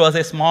 there was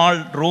a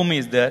small room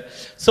is there.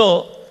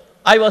 So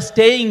I was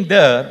staying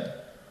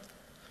there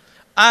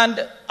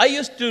and I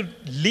used to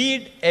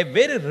lead a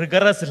very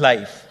rigorous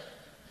life.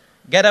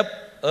 Get up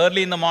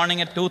early in the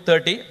morning at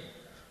 2:30,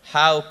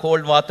 have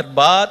cold water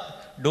bath,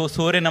 do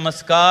Surya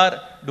Namaskar,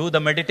 do the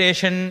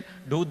meditation,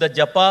 do the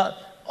japa.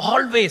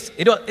 Always,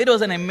 it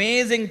was an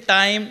amazing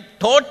time,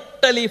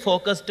 totally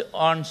focused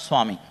on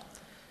Swami.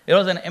 It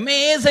was an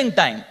amazing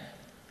time.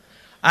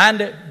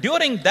 And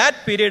during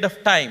that period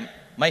of time,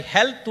 my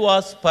health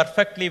was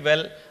perfectly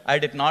well. I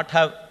did not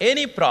have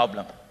any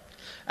problem.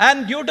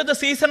 And due to the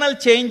seasonal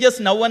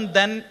changes, now and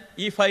then,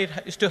 if I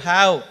used to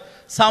have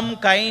some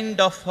kind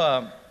of,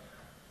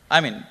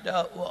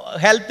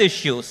 health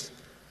issues,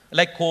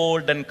 like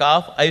cold and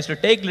cough, I used to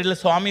take little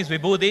Swami's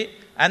Vibhuti,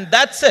 and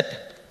that's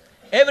it.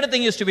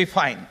 Everything used to be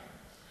fine.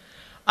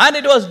 And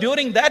it was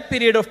during that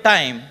period of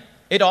time,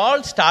 it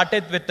all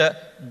started with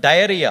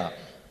diarrhea.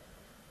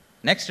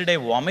 Next day,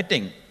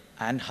 vomiting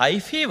and high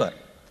fever.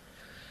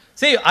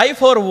 See, I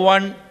for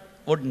one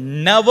would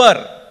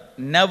never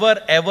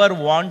ever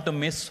want to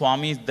miss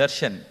Swami's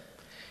darshan.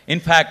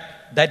 In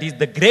fact, that is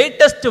the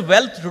greatest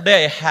wealth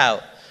today I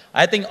have.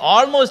 I think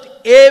almost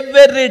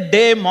every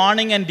day,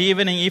 morning and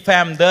evening, if I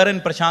am there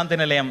in Prasanthi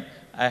Nilayam,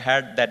 I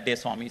had that day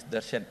Swami's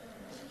darshan.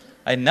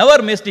 I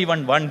never missed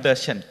even one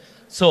darshan.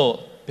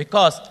 So,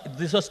 because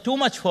this was too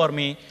much for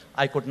me,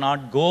 I could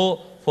not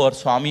go for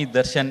Swami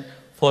darshan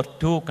for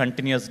 2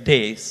 continuous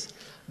days.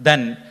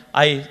 Then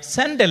I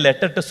sent a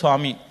letter to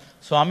Swami.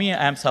 Swami,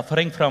 I am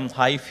suffering from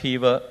high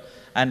fever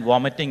and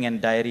vomiting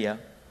and diarrhea.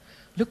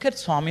 Look at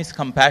Swami's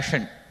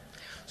compassion.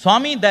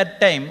 Swami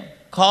that time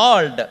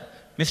called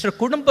Mr.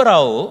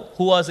 Kudumbarao,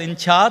 who was in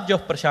charge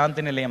of Prasanthi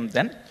Nilayam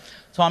then.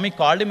 Swami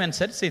called him and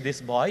said, see,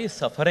 this boy is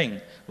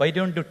suffering. Why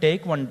don't you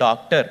take one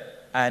doctor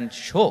and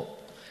show?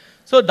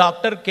 So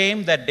doctor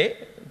came that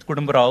day,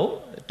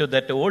 Kudumbarao, to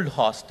that old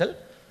hostel.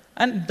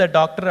 And the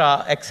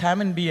doctor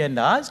examined me and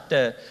asked,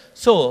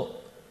 so,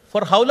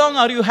 for how long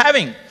are you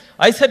having?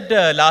 I said,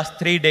 last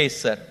 3 days,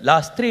 sir.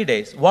 Last 3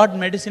 days. What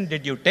medicine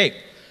did you take?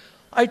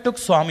 I took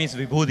Swami's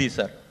Vibhuti,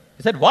 sir.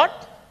 He said,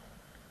 what?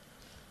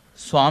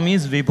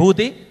 Swami's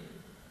Vibhuti?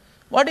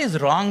 What is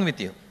wrong with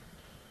you?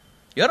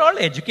 You are all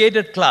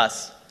educated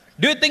class.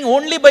 Do you think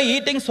only by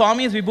eating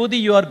Swami's Vibhuti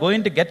you are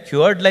going to get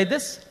cured like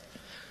this?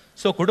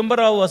 So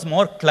Kudumbarao was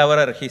more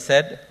cleverer. He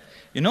said,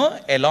 you know,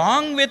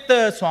 along with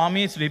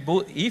Swami's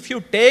Vibhuti, if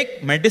you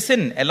take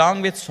medicine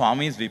along with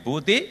Swami's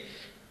Vibhuti,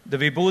 the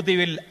Vibhuti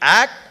will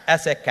act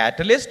as a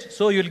catalyst,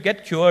 so you will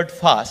get cured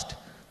fast.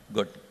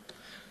 Good.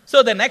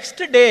 So the next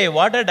day,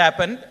 what had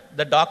happened,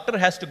 the doctor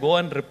has to go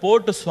and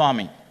report to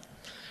Swami.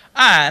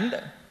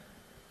 And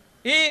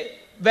he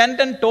went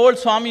and told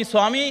Swami,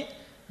 Swami,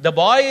 the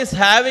boy is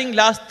having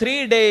last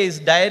 3 days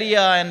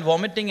diarrhea and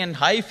vomiting and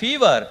high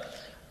fever.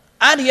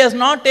 And he has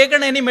not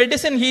taken any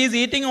medicine. He is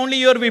eating only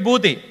your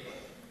Vibhuti.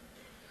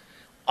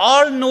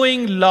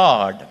 All-knowing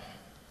Lord.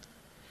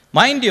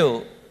 Mind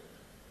you,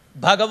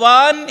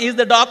 Bhagavan is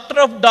the doctor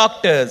of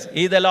doctors.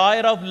 He is the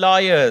lawyer of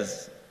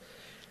lawyers.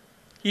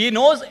 He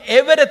knows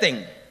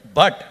everything.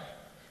 But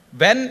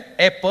when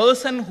a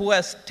person who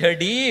has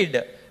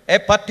studied a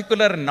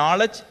particular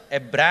knowledge, a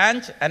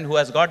branch, and who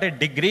has got a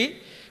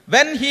degree,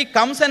 when he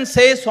comes and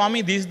says,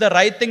 Swami, this is the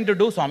right thing to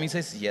do, Swami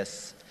says,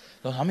 yes.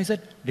 So Swami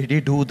said, did he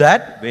do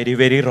that? Very,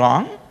 very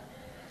wrong.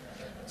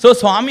 So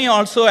Swami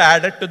also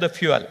added to the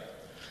fuel.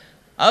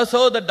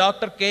 So the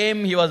doctor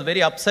came, he was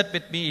very upset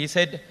with me. He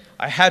said,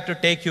 I have to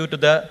take you to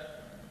the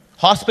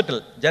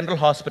hospital, general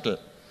hospital.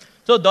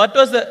 So that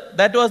was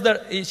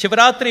the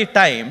Shivaratri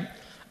time.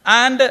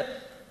 And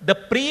the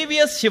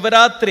previous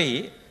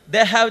Shivaratri,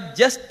 they have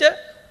just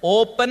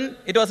opened,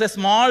 it was a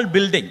small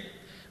building.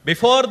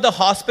 Before the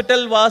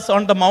hospital was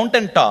on the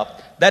mountain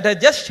top, that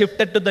had just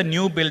shifted to the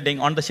new building.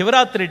 On the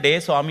Shivaratri day,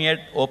 Swami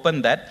had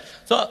opened that.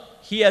 So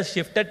he has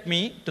shifted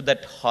me to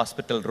that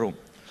hospital room.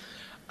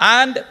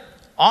 And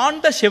on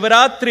the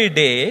Shivaratri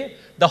day,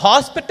 the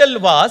hospital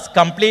was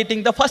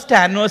completing the first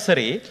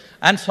anniversary,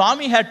 and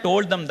Swami had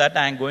told them that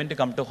I am going to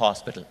come to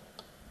hospital.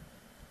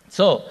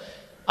 So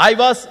I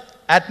was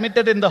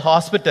admitted in the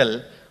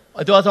hospital.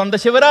 It was on the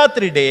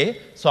Shivaratri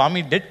day.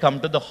 Swami did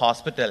come to the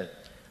hospital,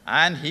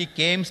 and he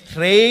came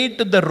straight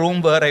to the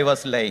room where I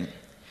was lying.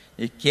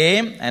 He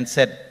came and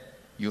said,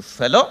 you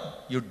fellow,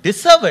 you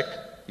deserve it.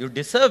 You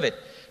deserve it.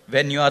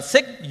 When you are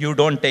sick, you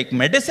don't take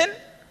medicine.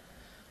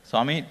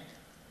 Swami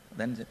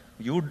then said,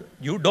 you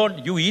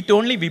eat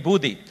only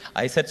vibhuti.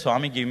 I said,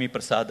 Swami, give me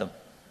prasadam.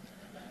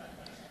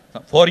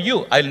 For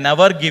you, I'll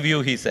never give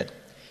you, he said.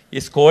 He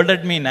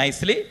scolded me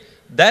nicely.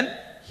 Then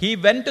he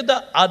went to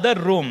the other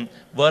room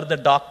where the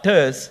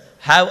doctors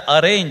have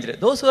arranged.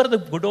 Those were the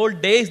good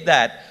old days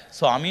that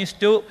Swami used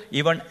to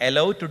even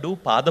allow to do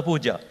Pada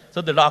Puja.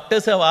 So the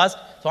doctors have asked,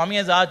 Swami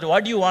has asked,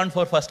 what do you want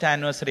for first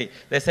anniversary?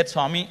 They said,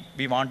 Swami,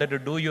 we wanted to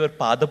do your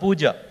Pada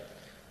Puja.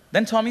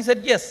 Then Swami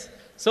said, yes.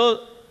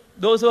 So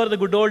those were the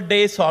good old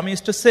days. Swami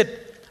used to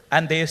sit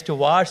and they used to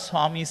wash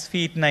Swami's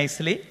feet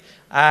nicely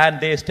and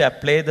they used to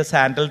apply the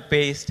sandal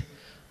paste.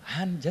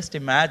 And just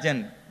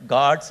imagine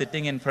God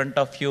sitting in front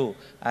of you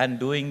and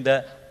doing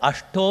the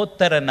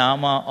Ashtottara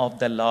Nama of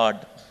the Lord.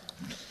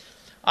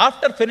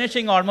 After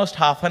finishing almost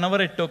half an hour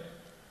it took,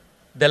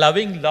 the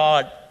loving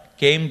Lord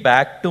came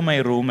back to my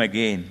room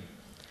again.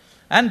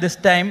 And this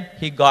time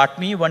he got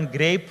me one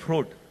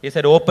grapefruit. He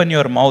said, open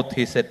your mouth,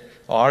 he said,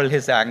 all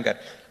his anger.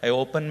 I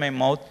opened my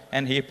mouth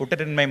and he put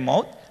it in my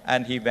mouth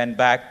and he went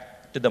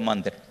back to the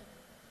mandir.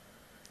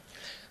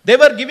 They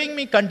were giving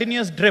me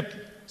continuous drip.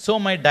 So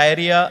my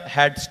diarrhea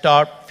had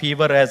stopped,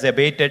 fever has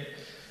abated,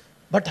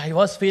 but I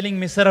was feeling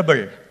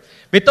miserable.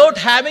 Without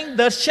having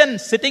darshan,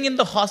 sitting in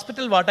the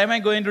hospital, what am I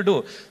going to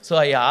do? So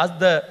I asked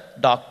the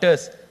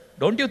doctors,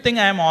 don't you think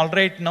I am all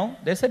right now?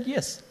 They said,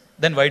 yes.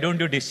 Then why don't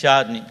you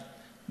discharge me?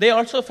 They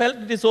also felt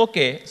it is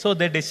okay, so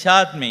they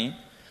discharged me.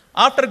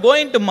 After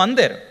going to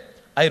mandir,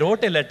 I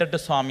wrote a letter to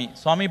Swami.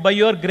 Swami, by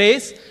your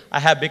grace, I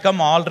have become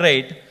all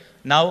right.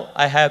 Now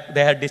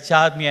they have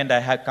discharged me and I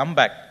have come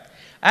back.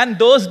 And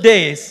those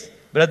days,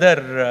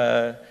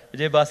 Brother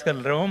Vijay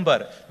Bhaskar,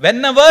 remember,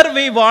 whenever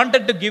we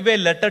wanted to give a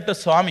letter to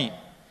Swami,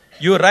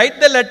 you write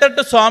the letter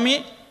to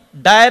Swami,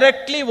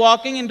 directly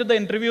walking into the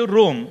interview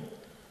room,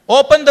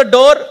 open the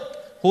door,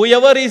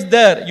 whoever is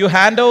there, you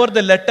hand over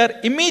the letter,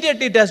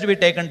 immediately it has to be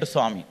taken to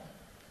Swami.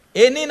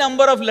 Any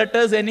number of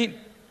letters,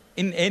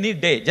 in any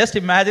day. Just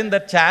imagine the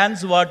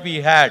chance what we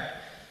had.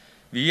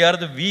 We are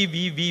the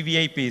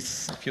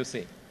VVVIPs, if you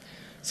say.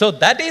 So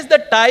that is the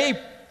type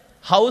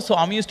how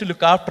Swami used to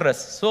look after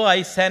us. So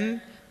I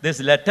sent this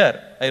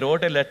letter. I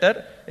wrote a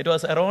letter. It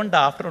was around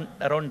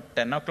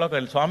 10 o'clock.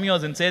 Swami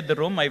was inside the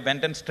room. I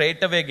went and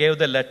straight away gave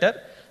the letter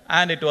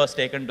and it was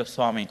taken to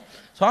Swami.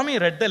 Swami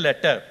read the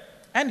letter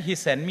and he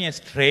sent me a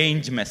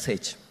strange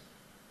message.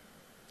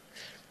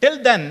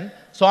 Till then,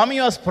 Swami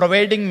was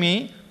providing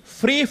me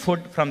free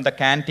food from the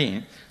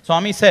canteen.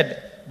 Swami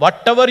said,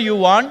 whatever you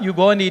want, you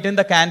go and eat in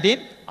the canteen.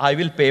 I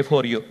will pay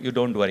for you. You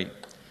don't worry.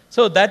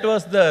 So that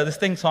was this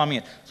thing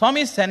Swami.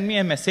 Swami sent me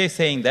a message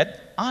saying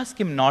that, ask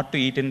him not to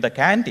eat in the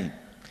canteen.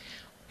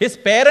 His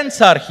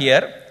parents are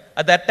here.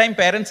 At that time,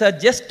 parents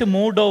had just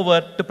moved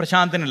over to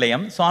Prasanthi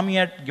Nilayam. Swami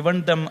had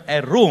given them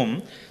a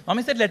room.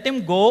 Swami said, let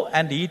him go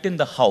and eat in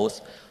the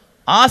house.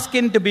 Ask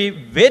him to be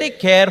very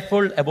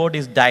careful about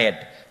his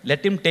diet.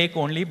 Let him take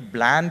only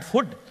bland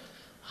food.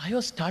 I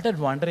started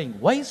wondering,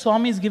 why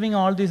Swami is giving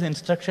all these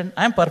instructions?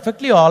 I am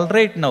perfectly all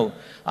right now.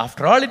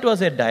 After all, it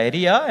was a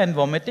diarrhea and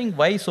vomiting.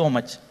 Why so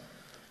much?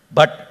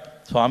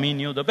 But Swami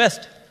knew the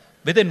best.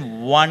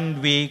 Within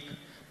 1 week,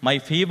 my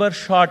fever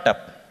shot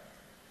up.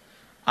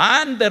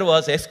 And there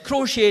was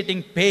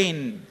excruciating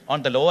pain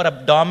on the lower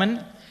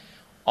abdomen,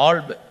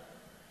 all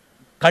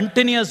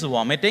continuous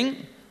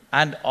vomiting,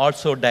 and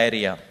also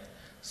diarrhea.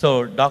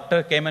 So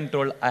doctor came and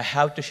told, I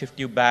have to shift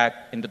you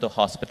back into the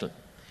hospital.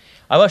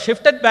 I was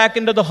shifted back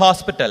into the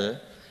hospital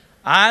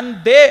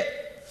and they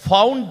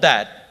found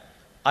that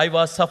I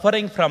was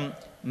suffering from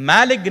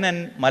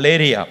malignant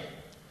malaria,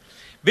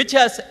 which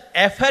has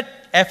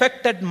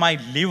affected my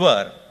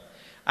liver.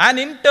 And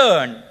in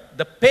turn,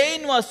 the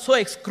pain was so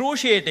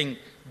excruciating,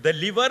 the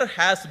liver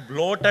has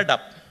bloated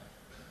up.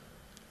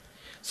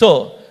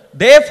 So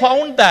they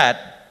found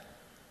that,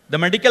 the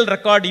medical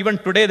record even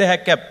today they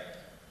have kept,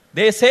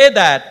 they say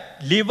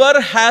that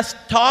liver has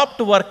stopped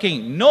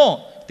working.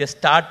 No, they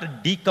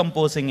started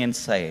decomposing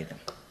inside.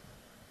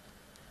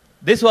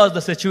 This was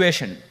the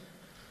situation.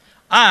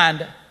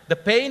 And the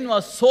pain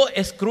was so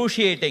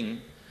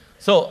excruciating.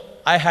 So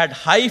I had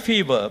high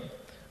fever,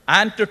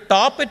 and to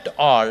top it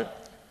all,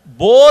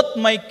 both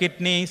my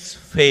kidneys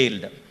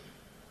failed.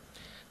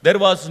 There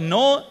was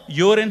no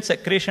urine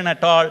secretion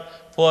at all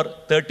for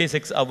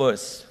 36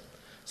 hours.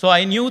 So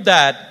I knew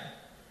that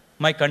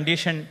my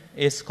condition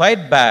is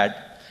quite bad.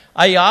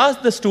 I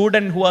asked the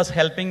student who was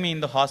helping me in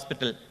the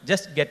hospital,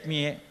 just get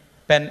me a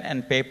pen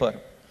and paper.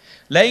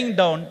 Lying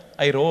down,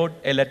 I wrote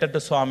a letter to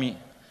Swami,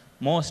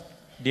 most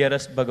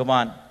dearest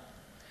Bhagavan,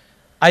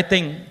 I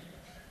think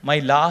my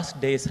last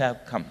days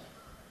have come.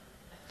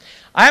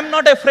 I am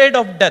not afraid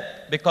of death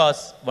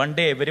because one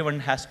day everyone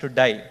has to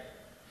die.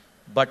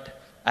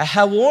 But I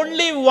have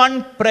only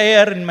one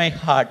prayer in my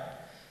heart.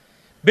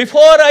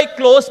 Before I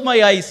close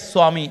my eyes,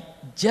 Swami,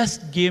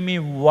 just give me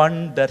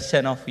one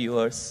darshan of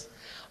yours.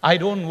 I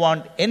don't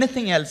want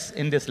anything else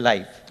in this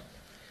life.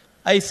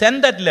 I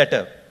sent that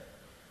letter.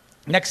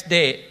 Next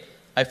day,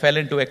 I fell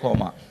into a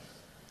coma.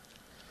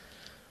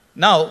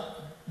 Now,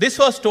 this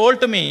was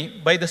told to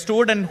me by the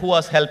student who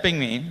was helping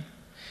me.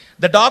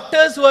 The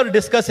doctors were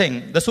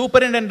discussing, the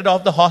superintendent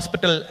of the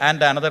hospital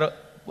and another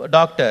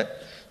doctor.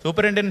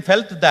 Superintendent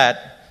felt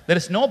that there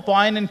is no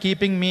point in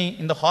keeping me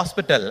in the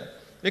hospital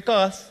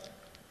because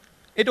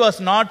it was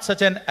not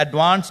such an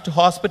advanced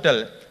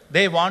hospital.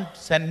 They want to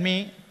send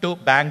me to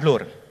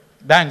Bangalore.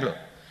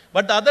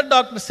 But the other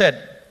doctor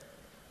said,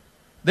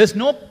 there's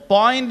no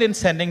point in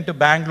sending to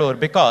Bangalore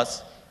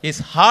because he's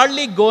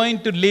hardly going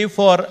to live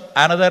for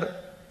another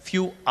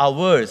few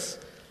hours.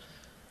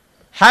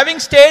 Having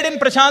stayed in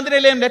Prasanthi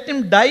Nilayam, let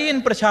him die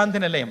in Prasanthi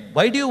Nilayam.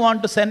 Why do you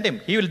want to send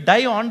him? He will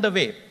die on the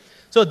way.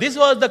 So this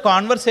was the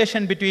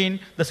conversation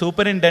between the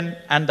superintendent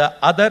and the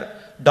other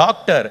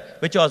doctor,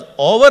 which was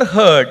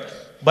overheard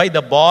by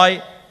the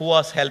boy who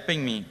was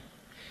helping me.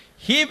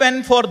 He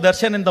went for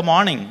darshan in the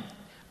morning,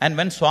 and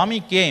when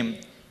Swami came,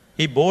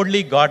 he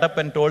boldly got up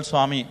and told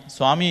Swami,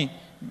 Swami,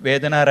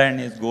 Vedanarayanan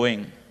is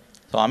going.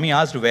 Swami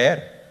asked,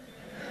 where?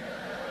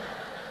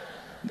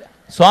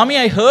 Swami,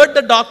 I heard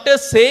the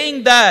doctors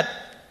saying that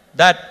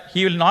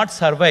he will not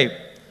survive.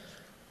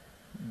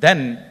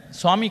 Then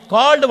Swami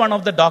called one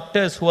of the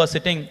doctors who was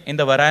sitting in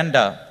the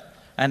veranda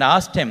and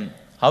asked him,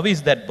 how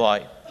is that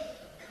boy?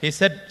 He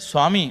said,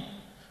 Swami,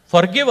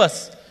 forgive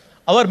us.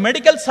 Our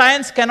medical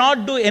science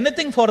cannot do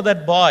anything for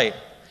that boy.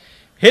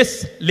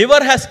 His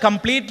liver has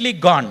completely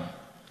gone.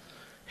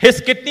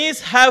 His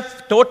kidneys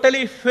have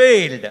totally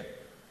failed.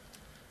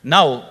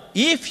 Now,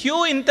 if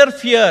you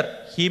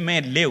interfere, he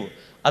may live.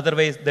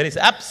 Otherwise, there is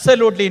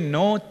absolutely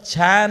no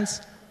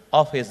chance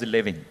of his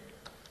living.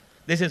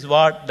 This is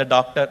what the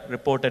doctor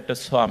reported to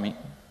Swami.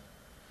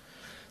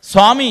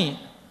 Swami,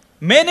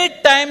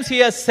 many times he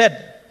has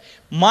said,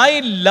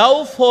 my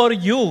love for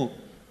you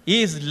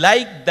is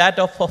like that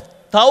of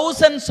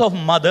thousands of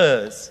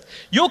mothers.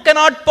 You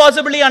cannot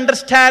possibly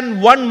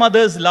understand one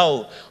mother's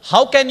love.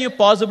 How can you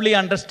possibly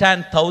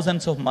understand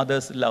thousands of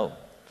mothers' love?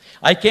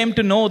 I came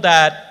to know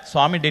that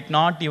Swami did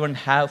not even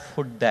have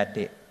food that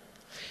day.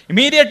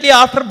 Immediately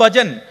after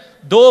bhajan,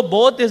 though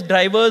both his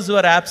drivers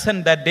were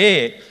absent that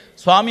day,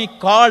 Swami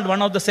called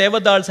one of the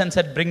sevadals and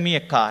said, bring me a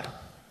car.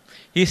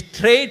 He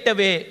straight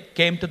away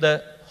came to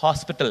the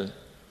hospital.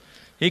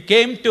 He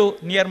came to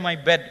near my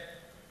bed.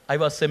 I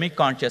was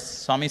semi-conscious.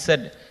 Swami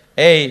said,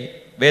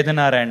 hey,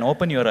 Vedanarayanan,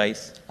 open your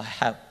eyes. I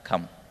have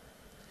come.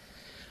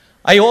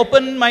 I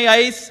opened my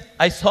eyes.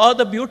 I saw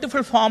the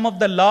beautiful form of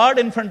the Lord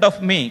in front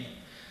of me.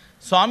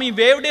 Swami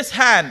waved his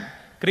hand,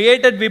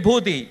 created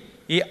vibhuti.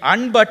 He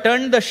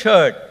unbuttoned the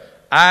shirt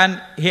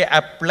and he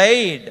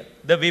applied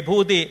the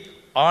vibhuti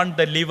on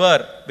the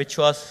liver which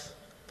was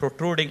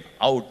protruding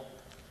out.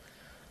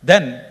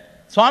 Then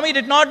Swami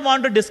did not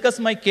want to discuss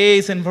my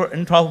case in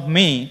front of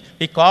me.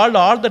 He called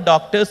all the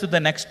doctors to the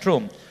next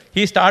room.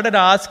 He started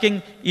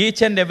asking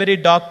each and every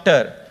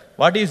doctor,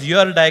 what is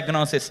your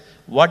diagnosis?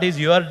 What is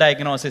your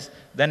diagnosis?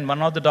 Then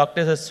one of the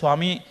doctors says,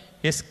 Swami,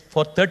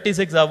 for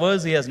 36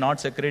 hours he has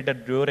not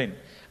secreted urine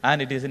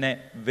and it is in a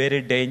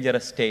very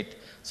dangerous state.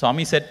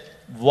 Swami said,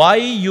 why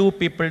you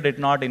people did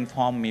not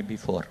inform me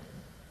before?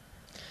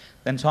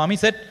 Then Swami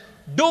said,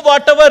 do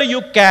whatever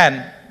you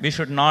can. We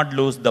should not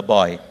lose the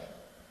boy.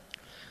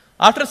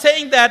 After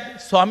saying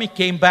that, Swami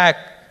came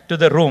back to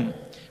the room.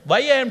 Why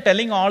I am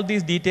telling all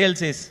these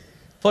details is,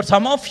 for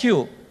some of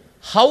you,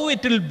 how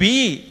it will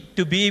be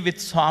to be with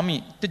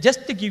Swami,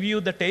 just to give you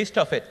the taste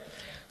of it.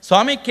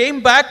 Swami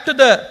came back to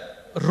the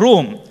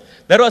room.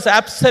 There was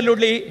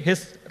absolutely,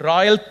 his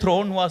royal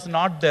throne was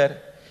not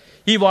there.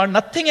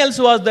 Nothing else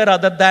was there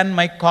other than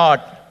my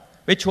cot,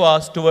 which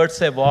was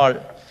towards a wall.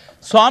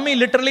 Swami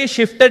literally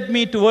shifted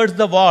me towards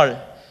the wall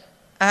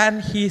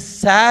and he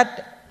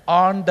sat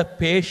on the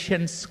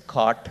patient's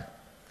cot.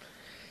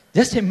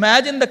 Just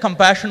imagine the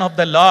compassion of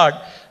the Lord,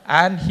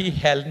 and he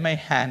held my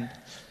hand.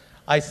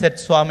 I said,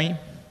 Swami,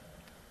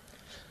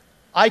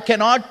 I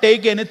cannot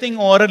take anything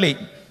orally.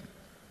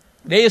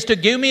 They used to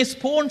give me a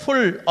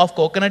spoonful of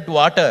coconut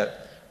water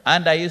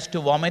and I used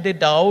to vomit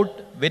it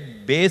out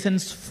with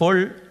basins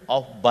full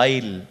of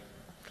bile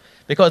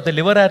because the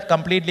liver had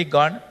completely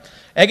gone.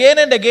 Again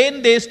and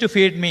again they used to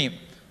feed me.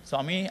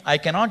 Swami, I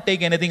cannot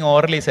take anything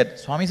orally, said.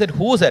 Swami said,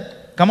 who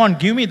said? Come on,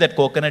 give me that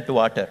coconut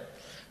water.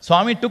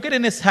 Swami took it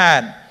in his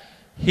hand.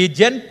 He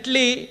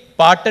gently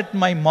parted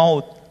my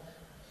mouth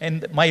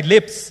and my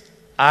lips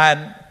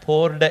and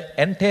poured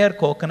the entire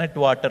coconut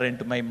water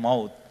into my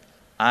mouth,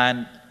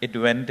 and it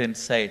went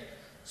inside.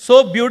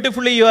 So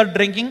beautifully you are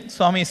drinking,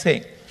 Swami is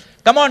saying.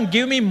 Come on,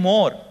 give me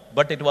more.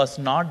 But it was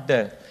not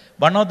there.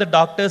 One of the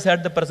doctors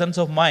had the presence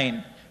of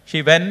mind.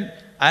 She went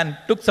and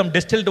took some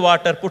distilled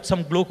water, put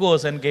some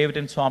glucose and gave it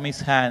in Swami's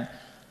hand.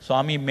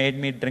 Swami made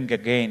me drink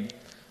again.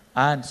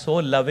 And so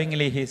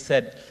lovingly he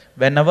said,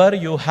 whenever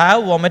you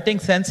have vomiting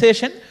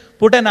sensation,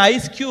 put an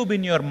ice cube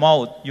in your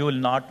mouth, you will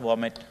not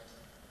vomit.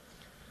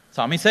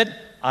 Swami said,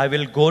 I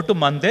will go to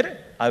Mandir,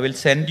 I will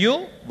send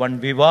you one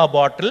Viva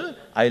bottle,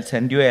 I will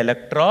send you an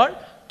electrode,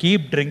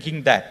 keep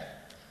drinking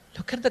that.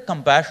 Look at the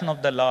compassion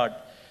of the Lord.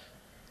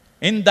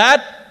 In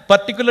that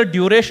particular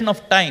duration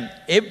of time,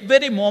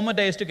 every moment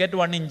I used to get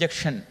one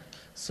injection.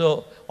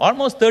 So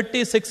almost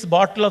 36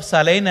 bottles of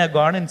saline have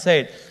gone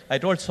inside. I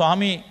told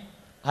Swami,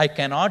 I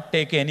cannot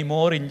take any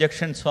more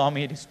injections,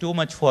 Swami, it is too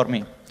much for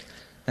me.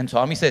 Then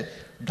Swami said,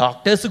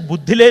 doctors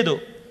buddhi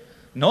ledu.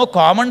 No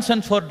common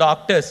sense for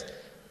doctors.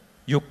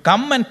 You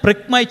come and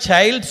prick my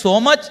child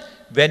so much,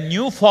 when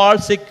you fall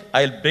sick,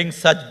 I'll bring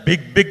such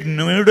big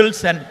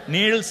needles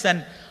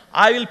and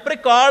I will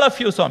prick all of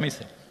you, Swami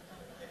said.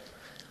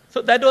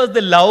 So that was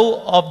the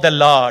love of the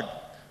Lord.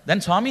 Then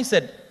Swami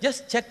said,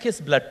 just check his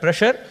blood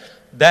pressure.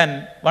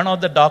 Then one of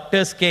the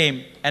doctors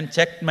came and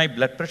checked my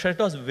blood pressure. It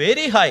was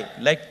very high,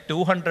 like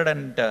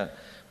 200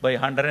 by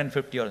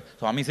 150.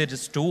 Swami said,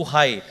 it's too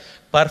high.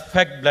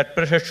 Perfect blood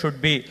pressure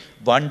should be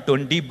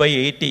 120 by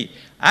 80.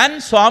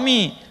 And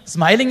Swami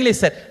smilingly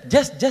said,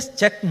 just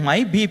check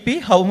my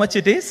BP, how much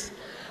it is.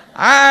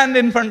 And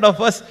in front of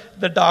us,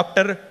 the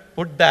doctor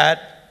put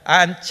that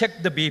and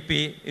checked the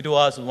BP. It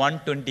was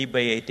 120 by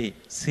 80.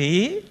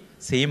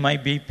 See my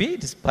BP,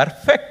 it is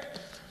perfect.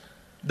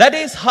 That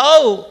is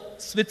how,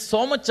 with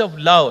so much of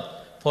love,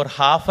 for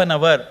half an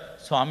hour,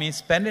 Swami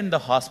spent in the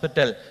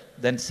hospital,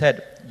 then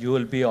said, you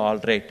will be all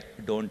right,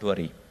 don't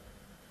worry.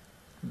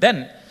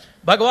 Then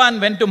Bhagavan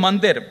went to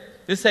Mandir.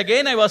 This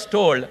again I was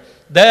told.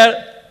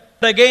 There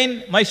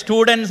again my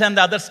students and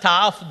the other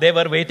staff, they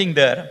were waiting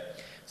there.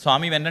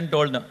 Swami went and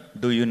told them,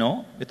 do you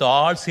know? With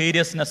all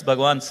seriousness,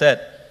 Bhagavan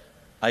said,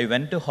 I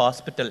went to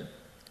hospital,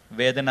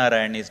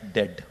 Vedanarayanan is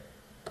dead.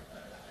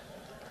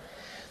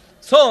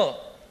 So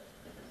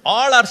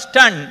all are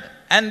stunned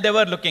and they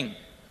were looking,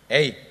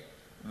 hey,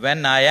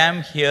 when I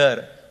am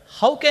here,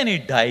 how can he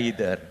die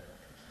there?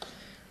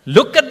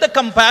 Look at the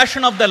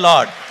compassion of the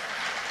Lord.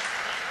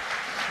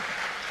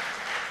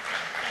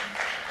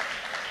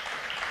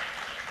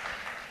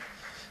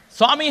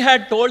 Swami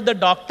had told the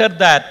doctor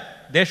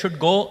that they should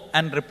go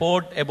and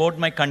report about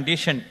my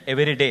condition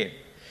every day.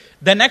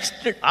 The next,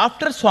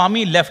 after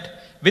Swami left,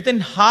 within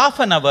half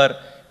an hour,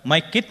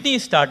 my kidney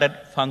started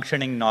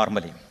functioning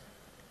normally.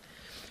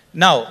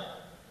 Now,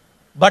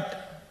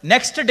 but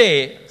next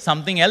day,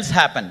 something else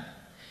happened.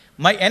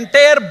 My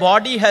entire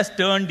body has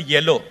turned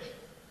yellow.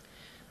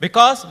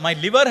 Because my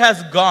liver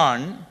has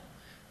gone,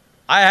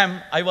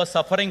 I was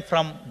suffering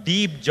from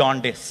deep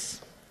jaundice.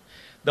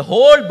 The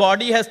whole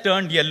body has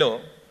turned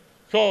yellow.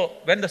 So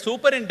when the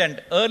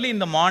superintendent early in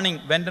the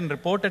morning went and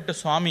reported to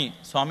Swami,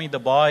 Swami, the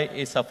boy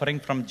is suffering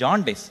from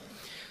jaundice.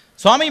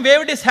 Swami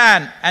waved his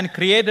hand and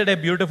created a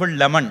beautiful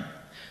lemon.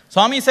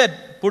 Swami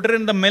said, put it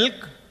in the milk,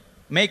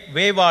 make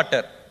whey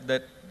water.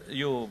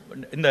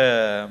 In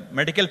the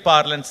medical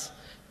parlance,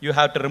 you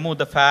have to remove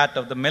the fat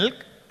of the milk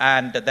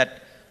and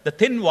that the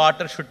thin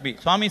water should be.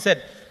 Swami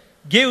said,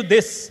 give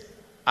this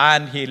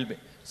and he'll be.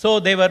 So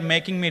they were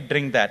making me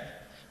drink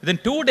that. Within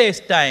 2 days'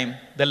 time,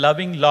 the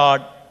loving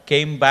Lord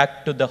came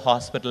back to the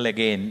hospital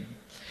again.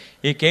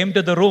 He came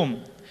to the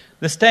room.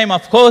 This time,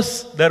 of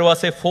course, there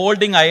was a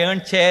folding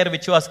iron chair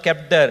which was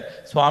kept there.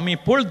 Swami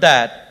pulled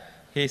that.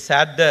 He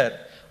sat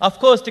there. Of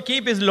course, to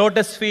keep his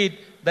lotus feet,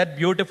 that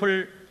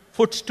beautiful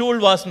footstool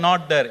was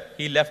not there.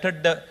 He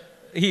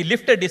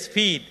lifted his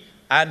feet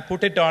and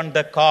put it on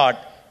the cot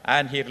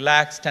and he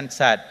relaxed and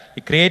sat.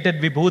 He created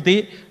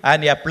vibhuti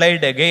and he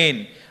applied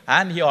again.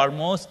 And he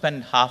almost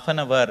spent half an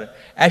hour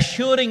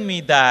assuring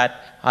me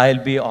that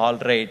I'll be all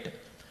right.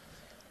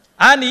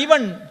 And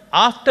even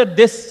after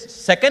this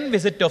second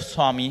visit of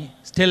Swami,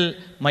 still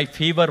my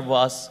fever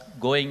was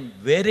going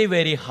very,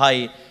 very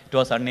high. It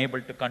was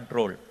unable to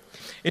control.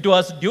 It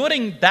was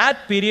during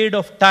that period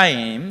of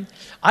time,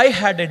 I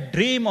had a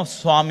dream of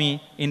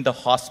Swami in the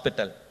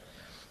hospital.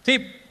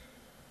 See,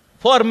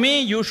 for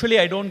me, usually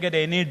I don't get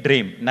any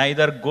dream,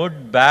 neither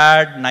good,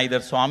 bad, neither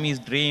Swami's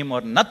dream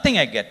or nothing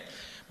I get.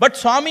 But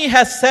Swami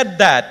has said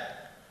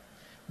that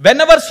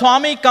whenever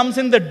Swami comes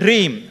in the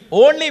dream,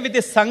 only with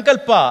his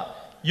sankalpa,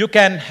 you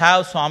can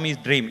have Swami's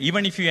dream.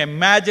 Even if you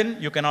imagine,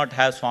 you cannot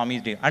have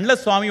Swami's dream.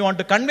 Unless Swami wants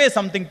to convey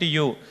something to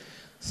you,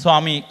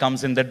 Swami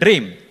comes in the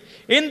dream.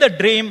 In the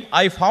dream,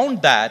 I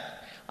found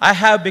that I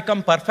have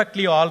become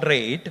perfectly all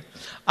right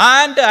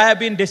and I have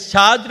been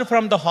discharged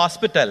from the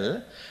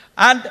hospital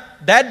And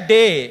that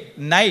day,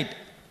 night,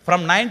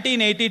 from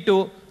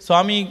 1982,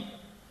 Swami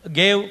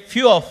gave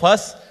few of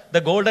us the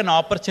golden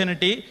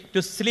opportunity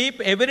to sleep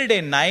every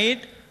day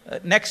night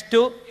next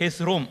to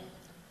his room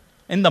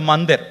in the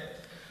mandir.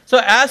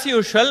 So as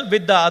usual,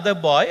 with the other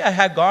boy, I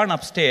had gone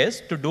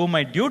upstairs to do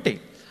my duty.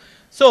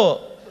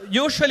 So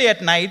usually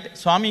at night,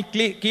 Swami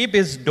keep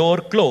his door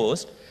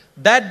closed.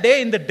 That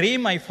day in the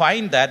dream, I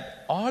find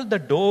that all the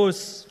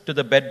doors to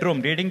the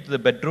bedroom, leading to the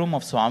bedroom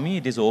of Swami,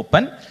 it is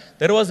open.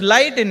 There was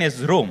light in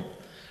his room.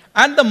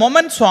 And the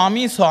moment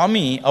Swami saw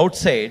me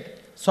outside,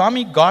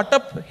 Swami got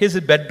up his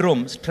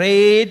bedroom,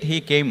 straight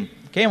he came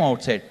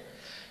outside.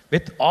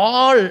 With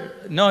all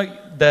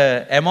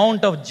the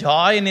amount of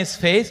joy in his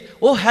face.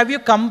 Oh, have you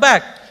come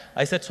back?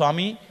 I said,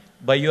 Swami,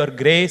 by your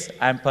grace,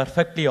 I am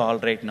perfectly all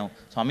right now.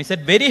 Swami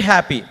said, very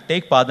happy,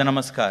 take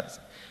Padanamaskar.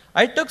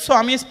 I took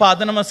Swami's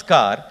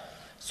Padanamaskar.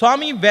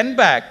 Swami went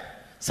back.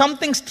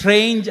 Something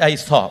strange I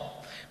saw.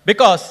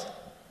 Because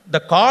the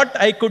cot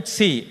I could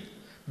see,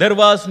 there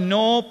was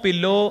no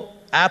pillow,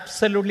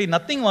 absolutely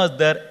nothing was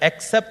there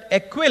except a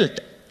quilt.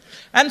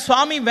 And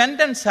Swami went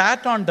and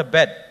sat on the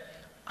bed.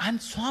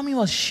 And Swami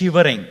was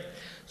shivering.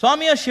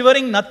 Swami was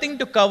shivering, nothing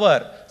to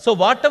cover. So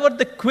whatever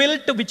the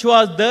quilt which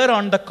was there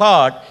on the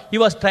cot, he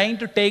was trying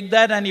to take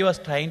that and he was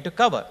trying to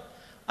cover.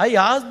 I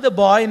asked the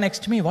boy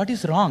next to me, what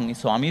is wrong?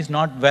 Swami is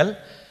not well.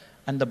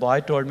 And the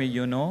boy told me,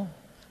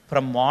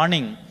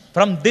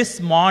 from this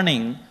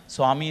morning,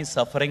 Swami is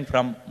suffering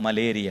from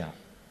malaria.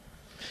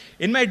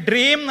 In my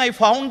dream, I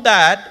found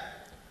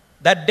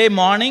that day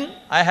morning,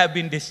 I have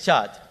been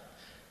discharged.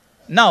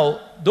 Now,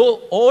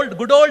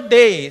 good old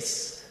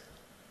days,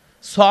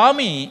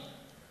 Swami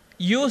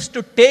used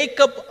to take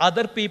up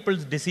other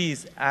people's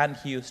disease and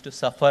he used to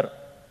suffer.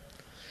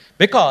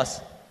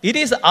 Because it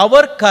is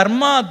our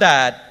karma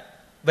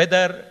that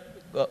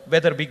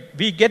whether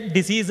we get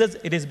diseases,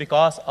 it is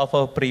because of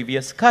our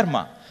previous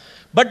karma.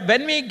 But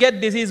when we get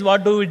disease,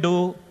 what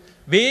do?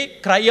 We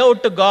cry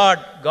out to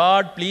God,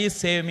 God, please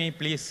save me,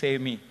 please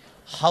save me.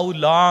 How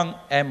long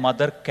a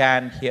mother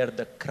can hear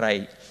the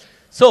cry?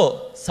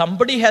 So,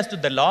 somebody has to,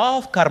 the law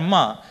of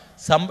karma,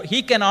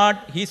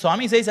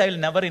 Swami says, I will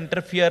never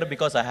interfere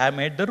because I have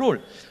made the rule.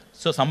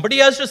 So, somebody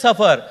has to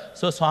suffer.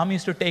 So, Swami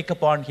is to take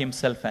upon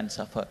himself and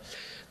suffer.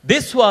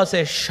 This was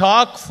a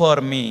shock for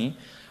me.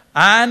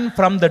 And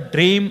from the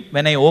dream,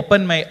 when I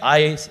opened my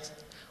eyes,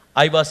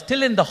 I was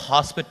still in the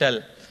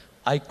hospital.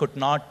 I could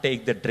not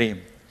take the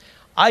dream.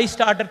 I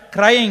started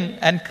crying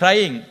and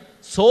crying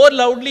so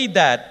loudly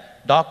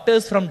that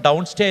doctors from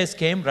downstairs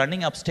came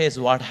running upstairs.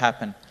 What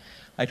happened?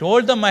 I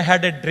told them I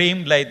had a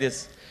dream like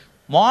this.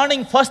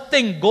 Morning, first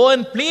thing, go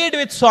and plead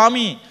with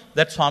Swami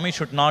that Swami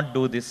should not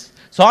do this.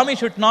 Swami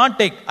should not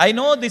take. I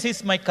know this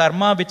is my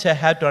karma which I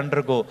have to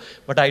undergo,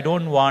 but I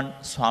don't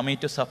want Swami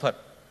to suffer.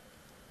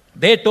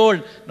 They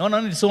told, no,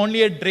 it's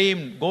only a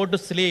dream. Go to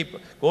sleep,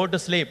 go to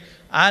sleep.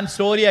 And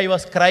slowly I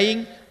was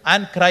crying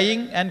and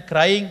crying and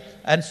crying.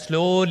 And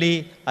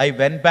slowly I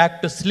went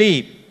back to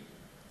sleep.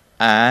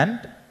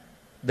 And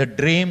the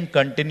dream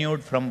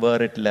continued from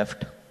where it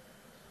left.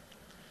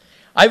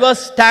 I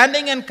was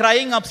standing and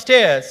crying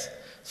upstairs.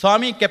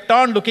 Swami kept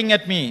on looking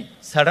at me.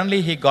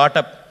 Suddenly he got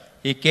up.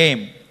 He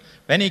came.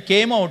 When he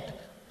came out,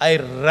 I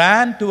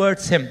ran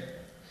towards him.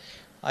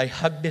 I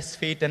hugged his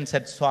feet and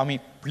said, Swami,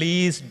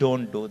 please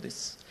don't do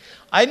this.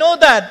 I know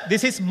that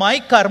this is my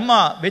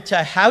karma which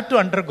I have to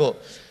undergo.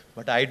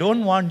 But I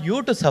don't want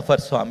you to suffer,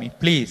 Swami.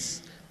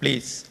 Please,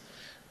 please.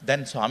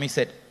 Then Swami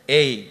said,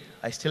 hey,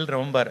 I still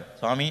remember.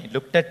 Swami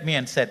looked at me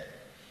and said,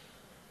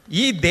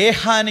 Ee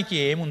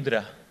dehaniki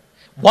emundra.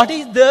 What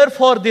is there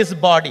for this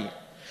body?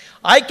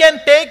 I can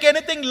take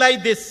anything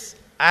like this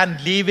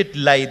and leave it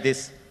like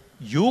this.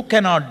 You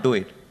cannot do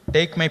it.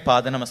 Take my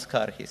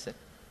Padanamaskar, he said.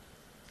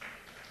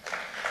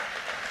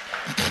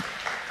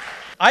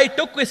 I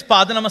took his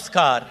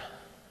Padanamaskar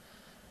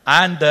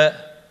and the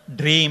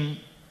dream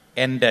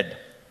ended.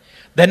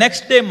 The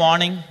next day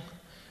morning,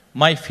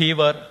 my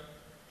fever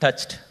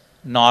touched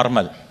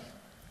normal.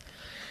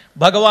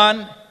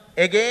 Bhagavan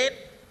again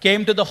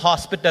came to the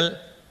hospital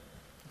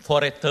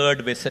for a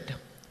third visit.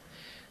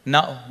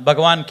 Now,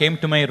 Bhagavan came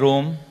to my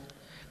room,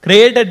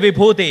 created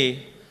Vibhuti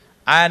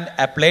and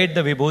applied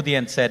the Vibhuti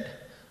and said,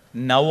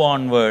 now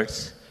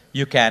onwards,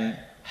 you can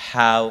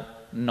have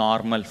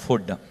normal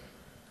food.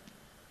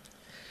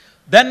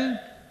 Then,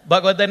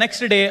 the next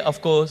day,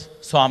 of course,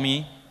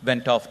 Swami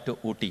went off to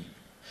Ooty.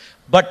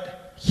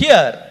 But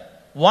here,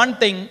 one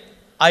thing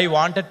I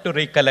wanted to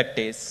recollect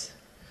is,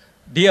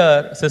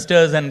 dear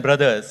sisters and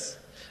brothers,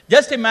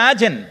 just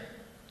imagine,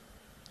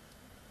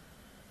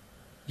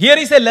 here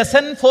is a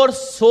lesson for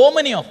so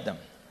many of them.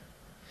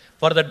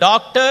 For the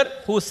doctor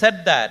who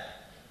said that,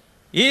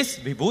 is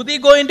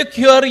Vibhuti going to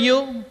cure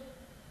you?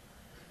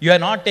 You are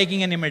not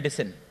taking any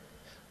medicine.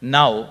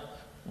 Now,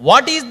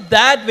 what is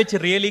that which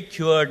really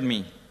cured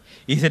me?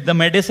 Is it the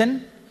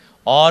medicine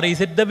or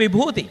is it the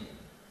Vibhuti?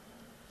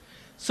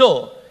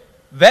 So,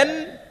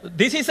 when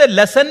this is a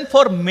lesson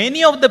for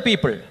many of the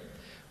people,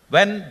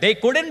 when they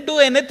couldn't do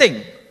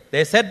anything,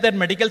 they said that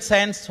medical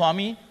science,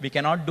 Swami, we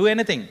cannot do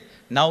anything.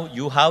 Now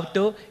you have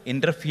to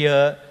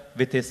interfere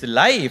with his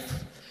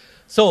life.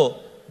 So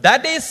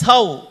that is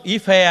how,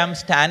 if I am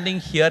standing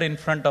here in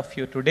front of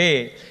you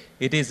today,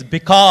 it is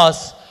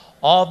because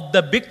of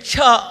the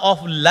picture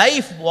of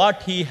life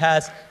what he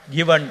has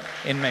given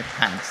in my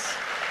hands.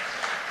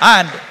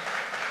 And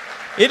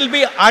it will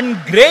be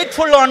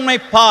ungrateful on my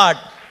part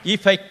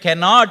if I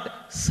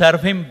cannot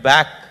serve him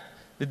back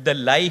with the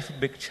life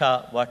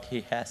picture what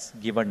he has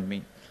given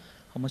me.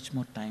 How much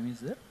more time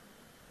is there?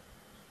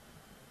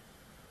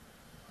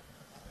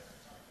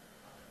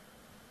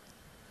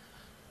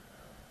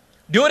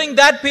 During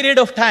that period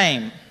of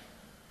time,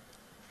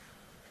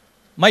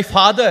 my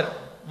father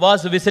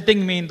was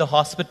visiting me in the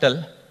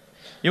hospital.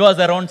 He was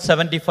around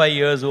 75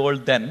 years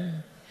old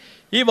then.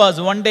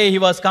 One day he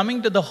was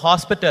coming to the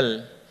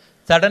hospital.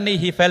 Suddenly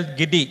he felt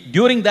giddy.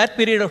 During that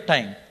period of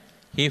time,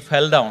 he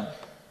fell down.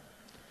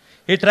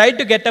 He tried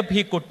to get up,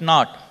 he could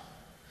not.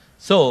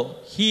 So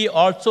he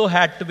also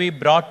had to be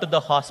brought to the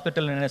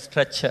hospital in a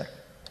stretcher.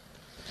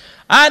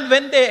 And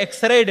when they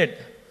x-rayed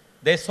it,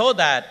 they saw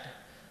that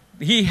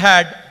he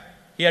had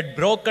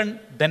broken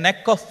the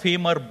neck of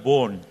femur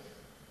bone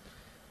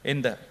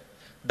in there.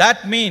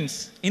 That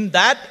means in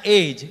that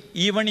age,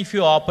 even if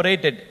you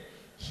operated,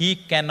 he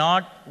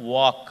cannot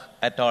walk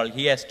at all.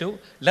 He has to,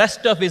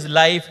 rest of his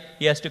life,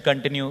 he has to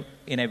continue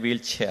in a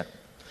wheelchair.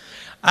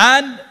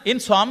 And in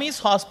Swami's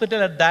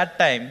hospital at that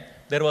time,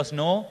 there was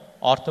no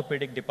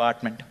orthopedic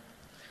department.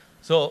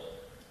 So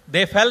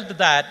they felt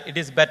that it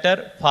is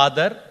better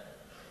father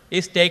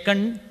is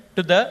taken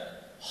to the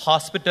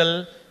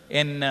hospital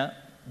in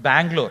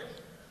Bangalore.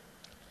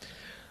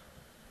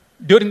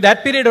 During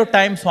that period of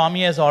time,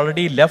 Swami has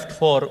already left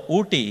for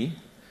Ooty.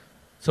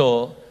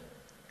 So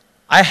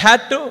I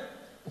had to,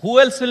 who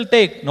else will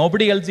take?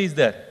 Nobody else is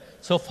there.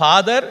 So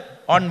father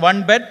on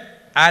one bed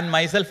and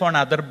myself on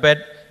other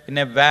bed in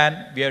a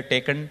van, we are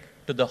taken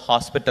to the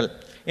hospital.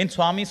 In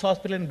Swami's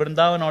hospital in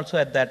Vrindavan also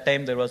at that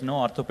time, there was no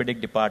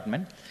orthopedic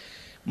department.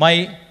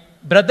 My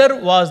brother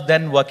was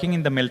then working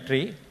in the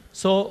military.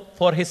 So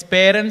for his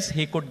parents,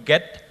 he could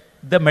get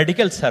the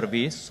medical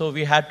service. So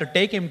we had to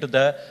take him to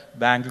the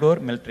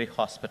Bangalore military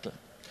hospital.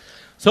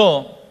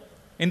 So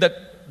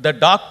the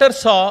doctor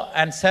saw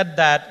and said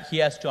that he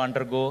has to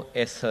undergo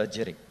a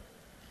surgery.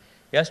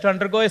 He has to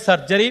undergo a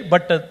surgery,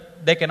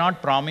 but they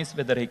cannot promise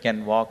whether he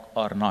can walk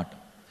or not.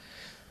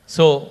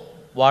 So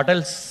what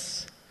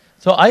else?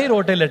 So I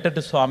wrote a letter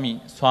to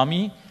Swami.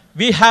 Swami,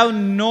 we have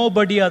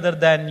nobody other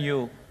than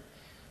you.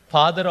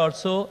 Father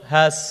also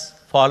has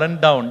fallen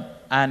down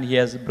and he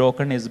has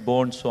broken his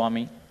bone,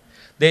 Swami.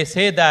 They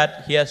say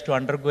that he has to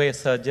undergo a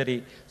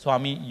surgery.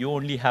 Swami, you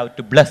only have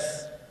to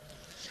bless.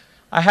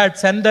 I had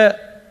sent the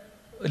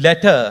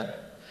letter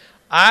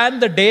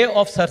and the day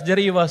of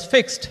surgery was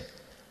fixed.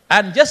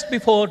 And just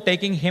before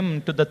taking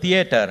him to the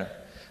theater,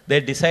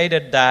 they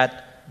decided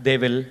that they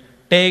will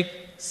take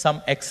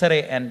some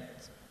X-ray and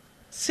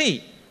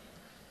see.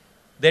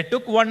 They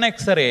took one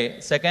X-ray,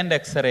 second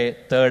X-ray,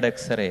 third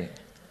X-ray.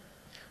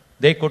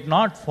 They could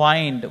not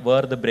find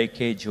where the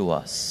breakage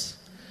was.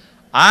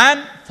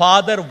 And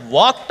father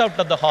walked out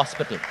of the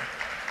hospital.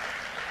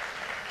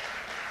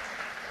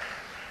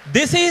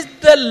 This is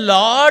the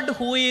Lord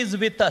who is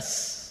with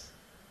us.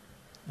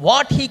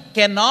 What he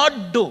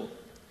cannot do,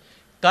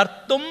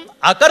 kartum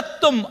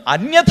akartum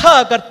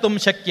anyatha akartum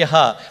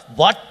shakyaha.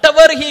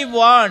 Whatever he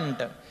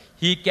want,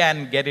 he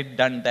can get it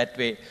done that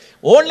way.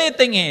 Only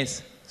thing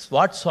is,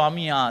 what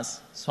Swami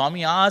asks.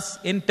 Swami asks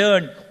in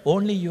turn,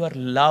 only your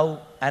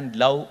love and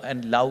love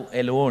and love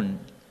alone.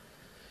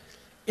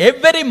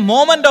 Every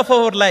moment of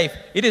our life,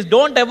 it is,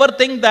 don't ever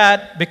think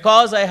that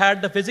because I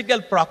had the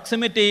physical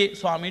proximity,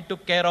 Swami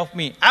took care of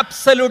me.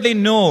 Absolutely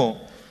no.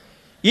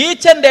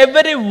 Each and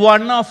every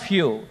one of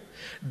you,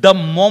 the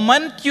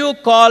moment you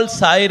call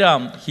Sai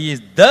Ram, he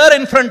is there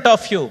in front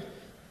of you.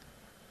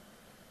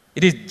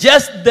 It is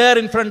just there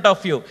in front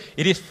of you.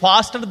 It is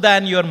faster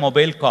than your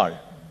mobile call.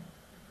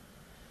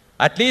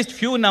 At least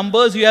few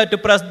numbers you have to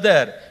press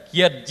there.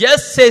 Here,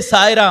 just say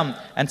Sai Ram,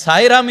 and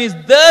Sai Ram is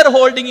there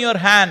holding your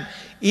hand.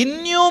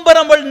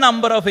 Innumerable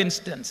number of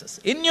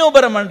instances.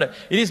 Innumerable.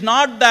 It is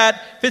not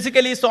that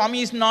physically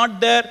Swami is not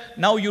there,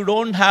 now you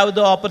don't have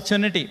the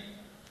opportunity.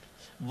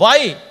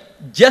 Why?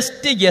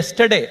 Just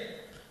yesterday,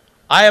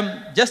 I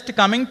am just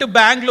coming to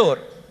Bangalore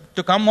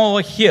to come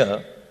over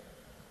here.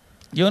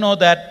 You know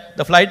that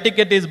the flight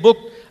ticket is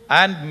booked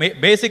and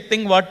basic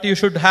thing what you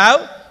should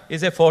have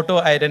is a photo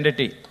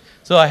identity.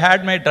 So I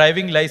had my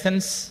driving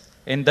license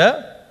in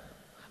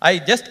I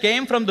just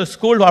came from the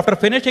school after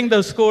finishing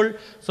the school.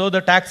 So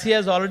the taxi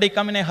has already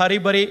come in a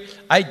hurry-burry.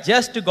 I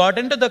just got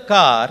into the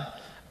car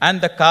and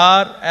the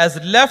car has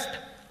left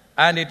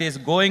and it is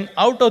going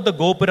out of the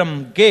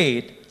Gopuram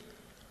gate.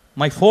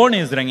 My phone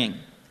is ringing.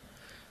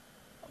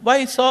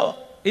 Why so?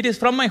 It is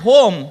from my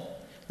home.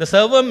 The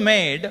server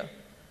maid,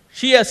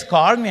 she has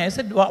called me. I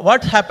said,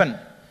 what happened?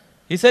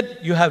 He said,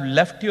 you have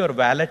left your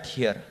wallet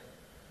here.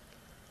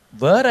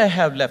 Where I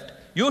have left?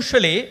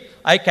 Usually,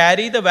 I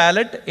carry the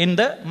wallet in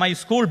my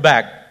school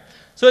bag.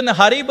 So in the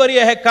hurry-burry,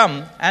 I have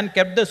come and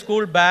kept the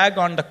school bag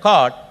on the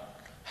cot.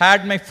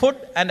 had my food,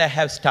 and I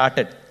have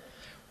started.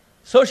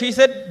 So she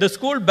said, the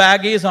school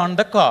bag is on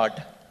the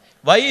cot.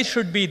 Why it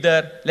should be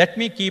there? Let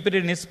me keep it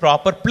in its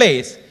proper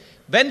place.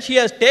 When she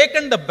has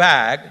taken the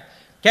bag,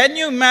 can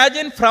you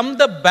imagine from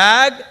the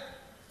bag,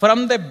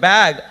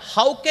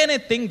 how can a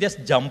thing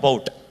just jump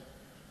out?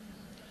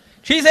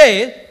 She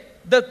says,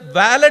 the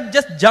wallet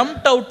just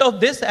jumped out of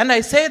this, and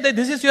I say that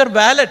this is your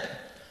wallet.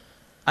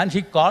 And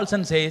she calls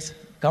and says,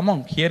 come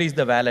on, here is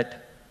the wallet.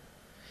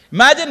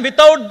 Imagine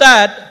without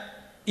that,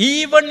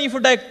 even if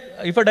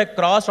it had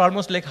crossed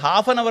almost like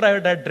half an hour I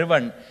would have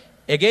driven,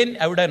 again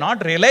I would have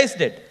not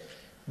realized it.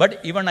 But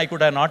even I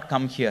could have not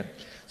come here.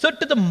 So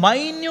to the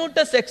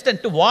minutest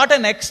extent, to what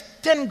an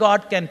extent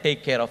God can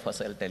take care of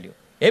us, I'll tell you.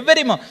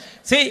 Remember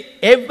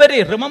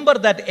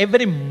that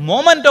every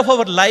moment of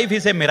our life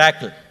is a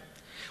miracle.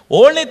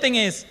 Only thing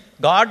is,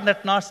 God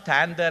does not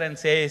stand there and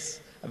says,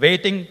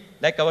 waiting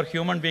like our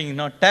human being,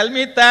 tell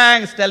me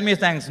thanks, tell me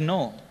thanks.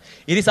 No.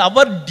 It is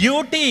our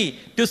duty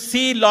to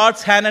see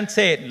Lord's hand and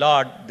say,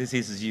 Lord, this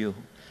is you.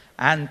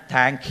 And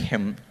thank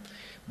Him.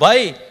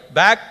 Why?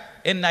 Back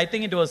in, I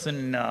think it was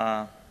in,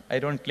 I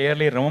don't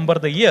clearly remember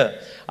the year.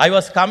 I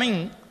was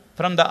coming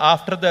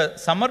after the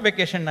summer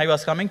vacation, I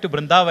was coming to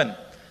Vrindavan.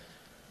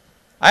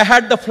 I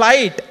had the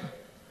flight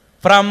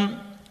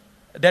from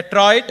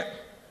Detroit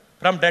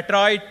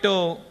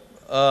to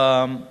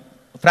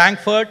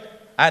Frankfurt,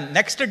 and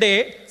next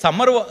day,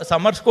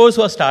 summer course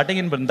was starting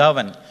in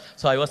Vrindavan.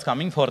 So I was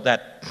coming for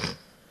that.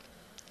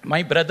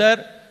 My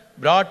brother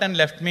brought and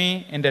left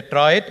me in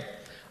Detroit,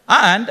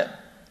 and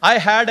I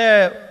had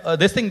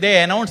this thing,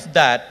 they announced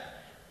that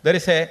there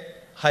is a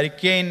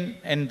hurricane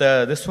in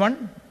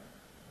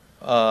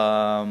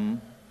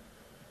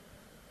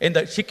in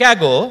the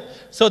Chicago.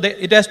 So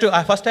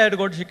first I had to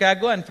go to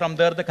Chicago, and from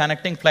there the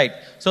connecting flight.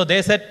 So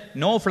they said,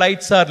 no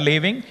flights are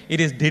leaving. It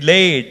is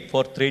delayed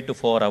for 3 to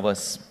 4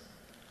 hours.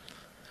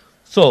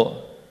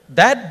 So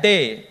that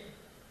day,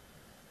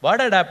 what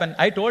had happened?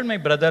 I told my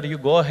brother, you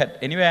go ahead.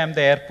 Anyway, I am at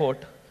the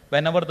airport.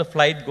 Whenever the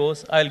flight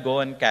goes, I'll go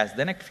and catch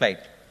the next flight.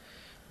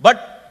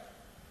 But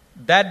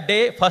that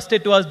day, first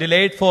it was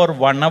delayed for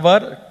 1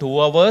 hour,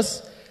 2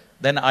 hours.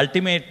 Then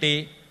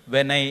ultimately,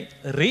 when I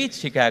reached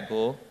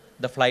Chicago,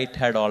 the flight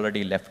had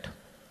already left.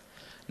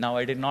 Now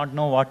I did not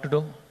know what to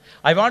do.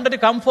 I wanted to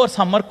come for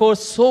summer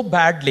course so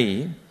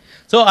badly.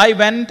 So I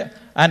went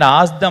and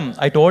asked them.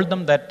 I told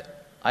them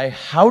that I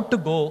have to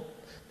go.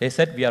 They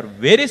said, we are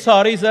very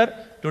sorry, sir.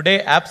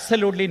 Today,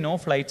 absolutely no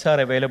flights are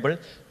available.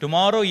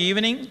 Tomorrow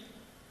evening,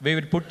 we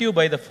will put you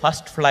by the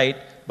first flight,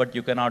 but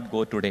you cannot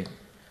go today.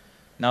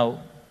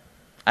 Now,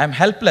 I am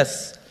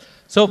helpless.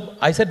 So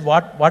I said,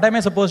 what am I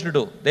supposed to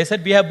do? They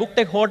said, we have booked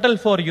a hotel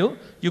for you.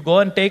 You go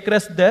and take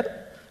rest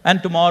there,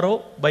 and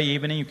tomorrow by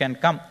evening you can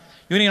come.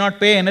 You need not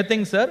pay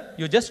anything, sir.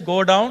 You just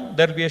go down.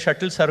 There will be a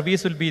shuttle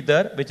service will be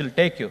there, which will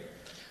take you.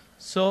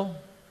 So,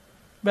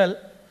 well,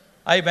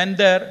 I went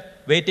there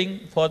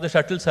waiting for the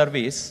shuttle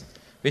service,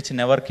 which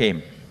never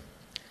came.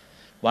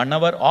 1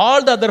 hour,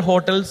 all the other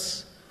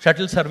hotels,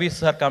 shuttle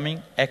services are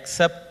coming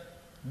except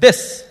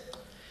this.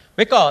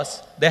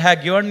 Because they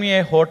had given me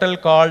a hotel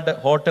called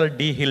Hotel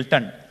D.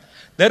 Hilton.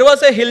 There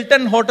was a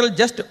Hilton hotel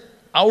just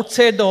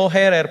outside the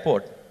O'Hare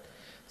airport.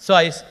 So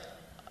I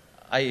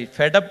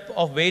fed up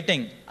of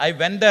waiting. I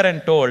went there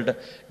and told,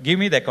 give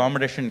me the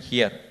accommodation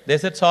here. They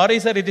said, sorry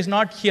sir, it is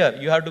not here.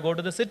 You have to go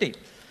to the city.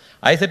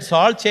 I said, it's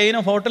all chain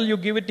of hotel, you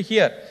give it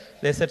here.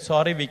 They said,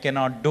 sorry, we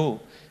cannot do.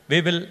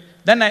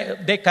 Then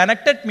they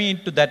connected me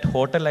to that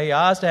hotel. I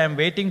asked, I am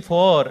waiting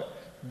for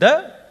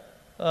the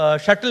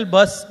shuttle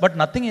bus, but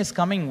nothing is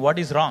coming. What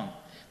is wrong?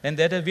 Then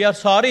they said, we are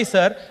sorry,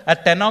 sir.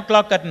 At 10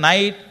 o'clock at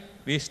night,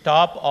 we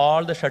stop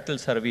all the shuttle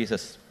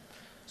services.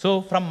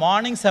 So from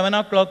morning 7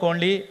 o'clock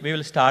only, we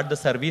will start the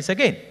service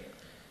again.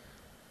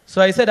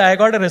 So I said, I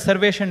got a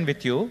reservation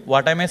with you.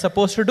 What am I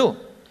supposed to do?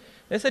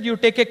 They said, you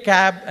take a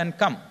cab and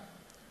come.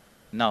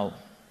 Now,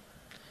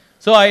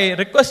 so I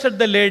requested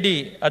the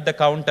lady at the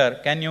counter,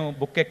 can you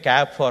book a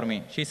cab for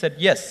me? She said,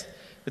 yes.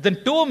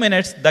 Within 2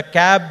 minutes, the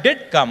cab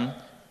did come,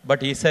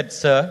 but he said,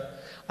 sir,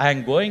 I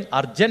am going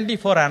urgently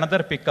for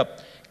another pickup.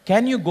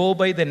 Can you go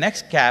by the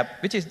next cab,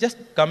 which is just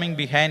coming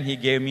behind? He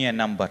gave me a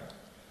number.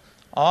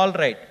 All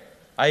right.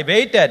 I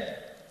waited.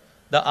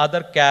 The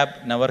other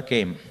cab never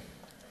came.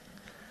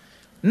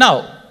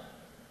 Now,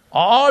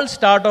 all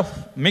sort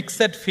of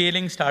mixed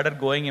feelings started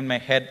going in my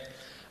head.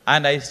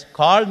 And I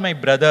called my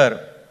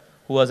brother,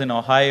 who was in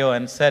Ohio,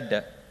 and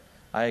said,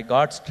 I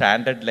got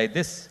stranded like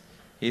this.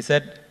 He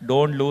said,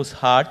 don't lose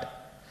heart.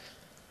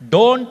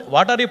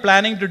 What are you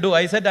planning to do?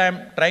 I said, I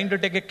am trying to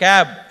take a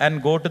cab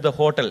and go to the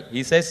hotel.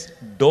 He says,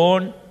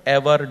 don't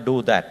ever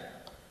do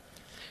that.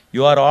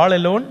 You are all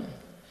alone,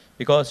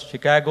 because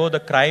Chicago, the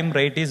crime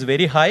rate is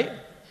very high.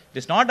 It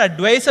is not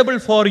advisable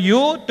for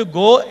you to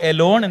go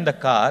alone in the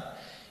car.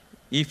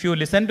 If you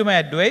listen to my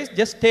advice,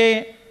 just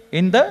stay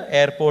in the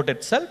airport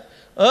itself.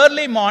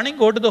 Early morning,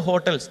 go to the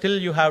hotel. Still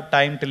you have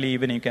time till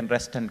evening. You can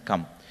rest and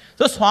come.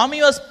 So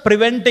Swami was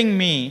preventing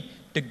me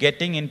to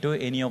getting into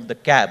any of the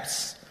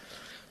cabs.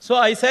 So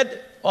I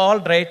said, all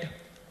right,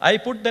 I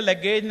put the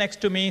luggage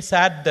next to me,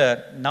 sat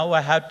there. Now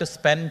I have to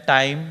spend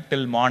time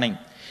till morning.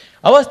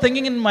 I was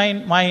thinking in my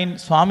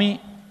mind,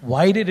 Swami,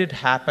 why did it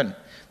happen?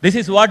 This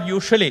is what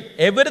usually,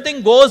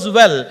 everything goes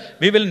well.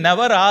 We will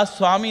never ask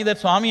Swami that,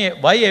 Swami,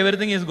 why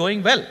everything is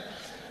going well?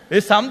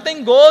 If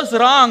something goes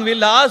wrong,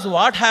 we'll ask,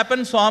 what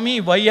happened,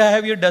 Swami? Why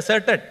have you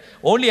deserted?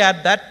 Only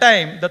at that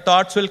time, the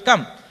thoughts will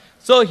come.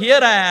 So here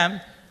I am.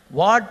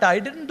 What? I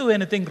didn't do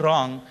anything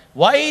wrong.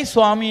 Why,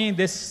 Swami,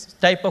 this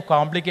type of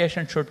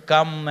complication should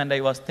come? And I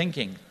was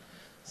thinking.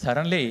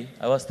 Suddenly,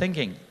 I was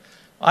thinking.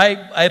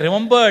 I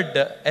remembered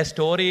a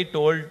story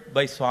told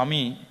by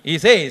Swami. He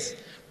says,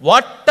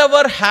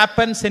 whatever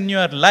happens in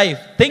your life,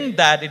 think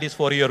that it is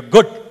for your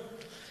good.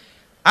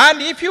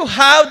 And if you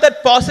have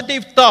that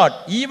positive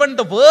thought, even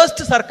the worst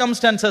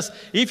circumstances,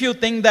 if you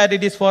think that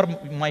it is for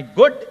my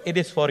good, it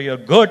is for your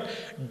good,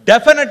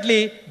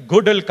 definitely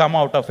good will come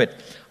out of it.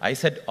 I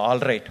said, all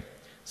right.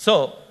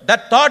 So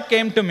that thought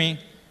came to me,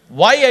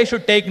 why I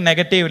should take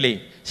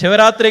negatively.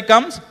 Shivaratri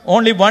comes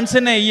only once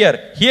in a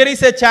year. Here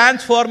is a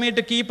chance for me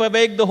to keep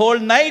awake the whole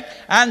night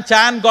and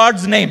chant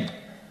God's name.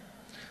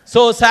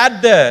 So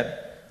sat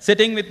there,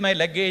 sitting with my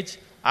luggage,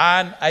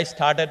 and I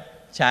started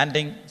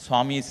chanting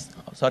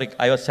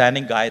I was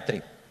chanting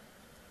Gayatri.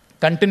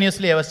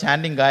 Continuously I was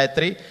chanting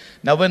Gayatri.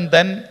 Now and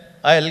then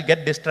I'll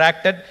get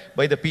distracted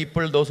by the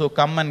people, those who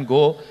come and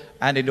go,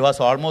 and it was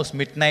almost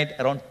midnight,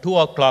 around 2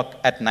 o'clock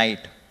at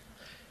night.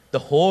 The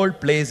whole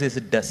place is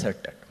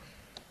deserted.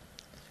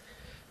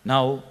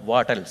 Now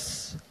what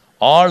else?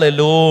 All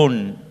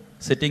alone,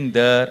 sitting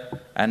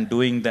there and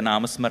doing the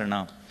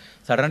Namasmarana.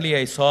 Suddenly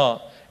I saw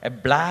a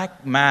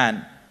black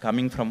man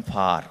coming from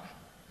far.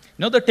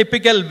 You know the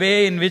typical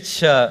way in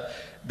which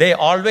they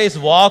always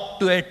walk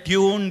to a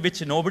tune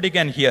which nobody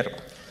can hear.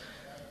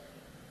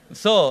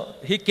 So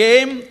he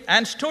came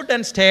and stood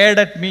and stared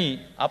at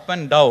me up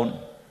and down.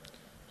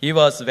 He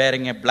was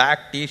wearing a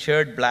black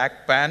t-shirt,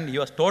 black pant. He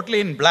was totally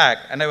in black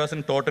and I was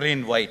totally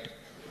in white.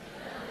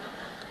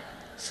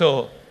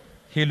 So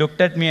he looked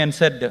at me and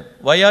said,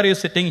 why are you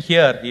sitting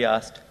here? He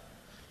asked.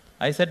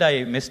 I said,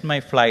 I missed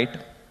my flight.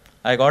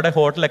 I got a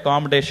hotel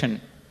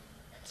accommodation.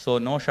 So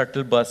no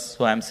shuttle bus,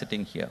 so I'm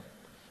sitting here.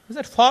 He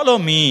said, follow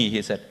me,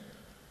 he said.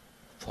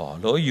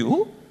 Follow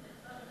you?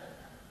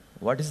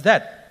 What is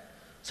that?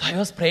 So I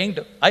was praying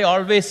I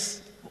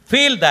always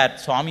feel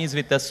that Swami is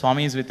with us,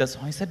 Swami is with us.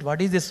 Swami said,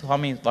 what is this,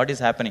 Swami? What is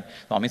happening?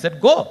 Swami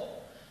said, go.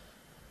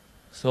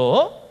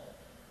 So,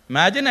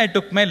 imagine I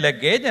took my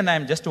luggage and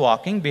I'm just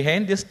walking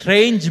behind this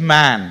strange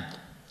man.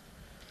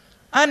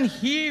 And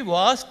he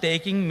was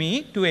taking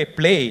me to a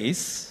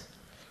place,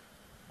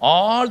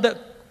 all the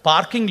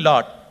parking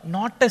lot,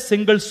 not a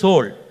single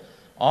soul.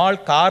 All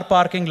car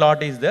parking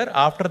lot is there.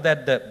 After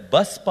that, the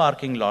bus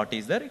parking lot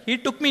is there. He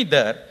took me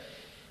there.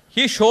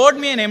 He showed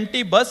me an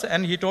empty bus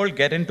and he told,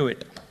 get into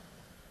it.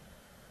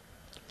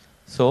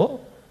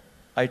 So,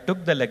 I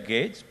took the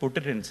luggage, put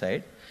it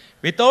inside.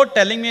 Without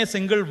telling me a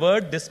single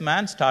word, this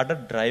man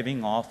started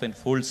driving off in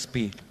full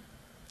speed.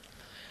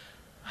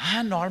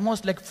 And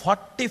almost like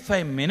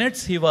 45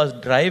 minutes he was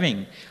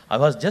driving. I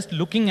was just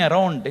looking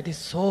around. It is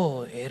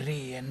so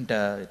airy and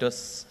it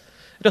was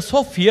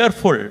so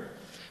fearful.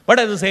 But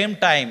at the same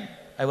time,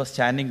 I was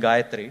chanting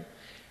Gayatri.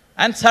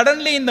 And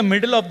suddenly in the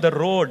middle of the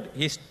road,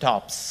 he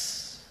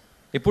stops.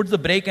 He puts the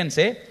brake and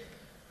says,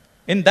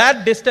 in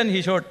that distance,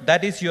 he showed,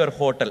 that is your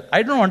hotel.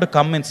 I don't want to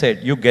come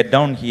inside. You get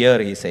down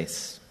here, he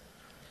says.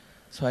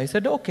 So I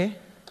said, okay.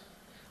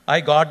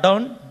 I got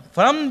down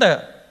from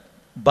the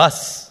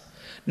bus.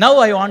 Now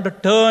I want to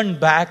turn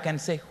back and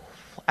say,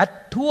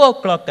 at 2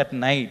 o'clock at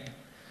night,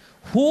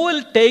 who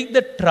will take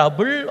the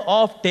trouble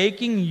of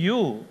taking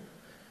you,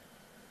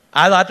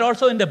 and that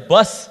also in the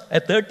bus,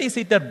 a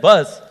 30-seater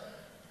bus,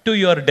 to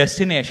your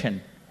destination?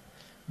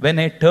 When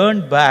I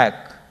turned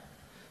back,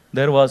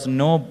 there was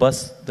no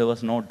bus, there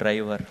was no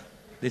driver.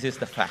 This is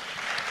the fact.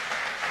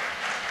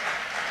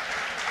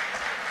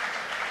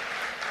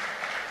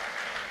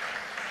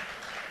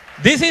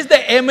 This is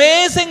the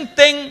amazing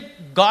thing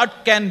God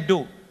can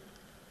do.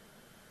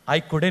 I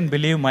couldn't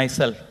believe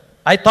myself.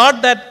 I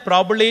thought that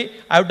probably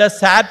I would have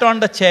sat on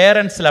the chair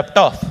and slept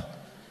off.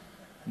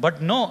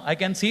 But no, I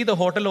can see the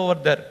hotel over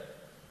there.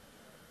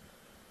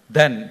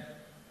 Then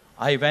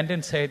I went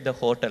inside the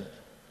hotel.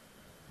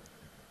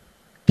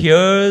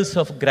 Tears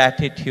of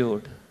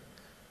gratitude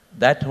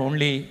that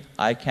only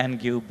I can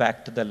give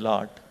back to the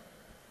Lord.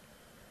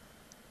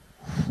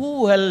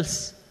 Who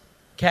else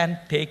can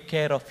take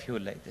care of you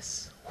like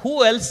this?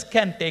 Who else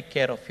can take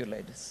care of you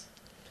like this?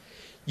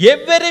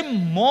 Every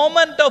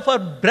moment of our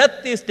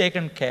breath is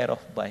taken care of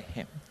by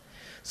Him.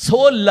 So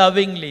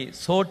lovingly,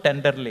 so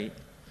tenderly.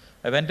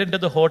 I went into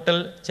the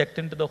hotel, checked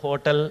into the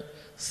hotel,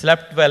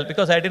 slept well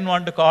because I didn't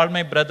want to call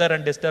my brother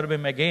and disturb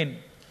him again.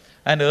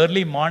 And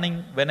early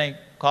morning when I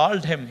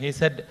called him, he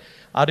said,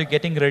 are you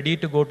getting ready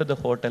to go to the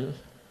hotel?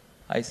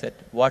 I said,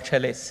 what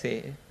shall I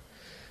say?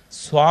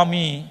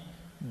 Swami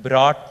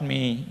brought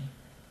me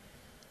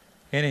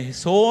in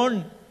his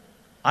own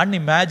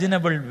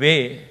unimaginable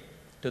way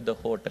to the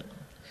hotel.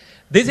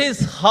 This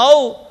is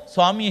how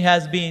Swami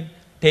has been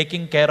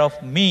taking care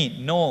of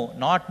me. No,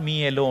 not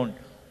me alone.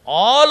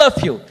 All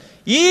of you,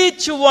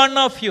 each one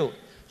of you.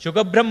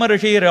 Shukabrahma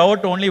Rishi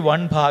wrote only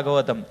one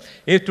Bhagavatam.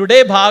 If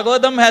today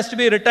Bhagavatam has to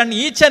be written,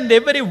 each and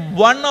every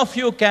one of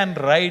you can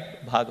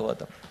write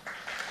Bhagavatam.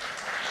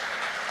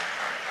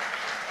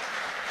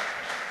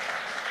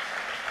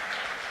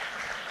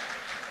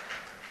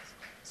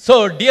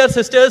 So, dear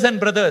sisters and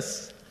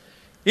brothers,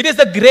 it is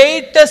the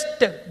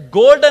greatest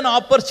golden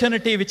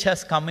opportunity which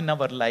has come in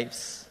our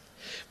lives.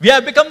 We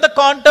have become the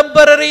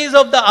contemporaries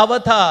of the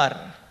avatar.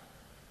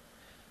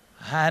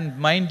 And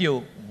mind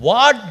you,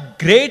 what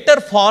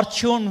greater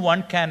fortune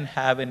one can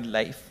have in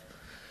life.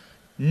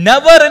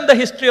 Never in the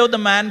history of the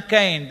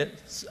mankind,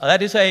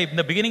 that is why in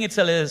the beginning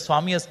itself,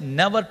 Swami has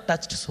never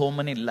touched so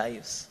many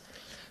lives.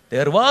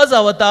 There was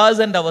avatars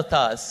and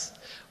avatars.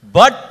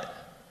 But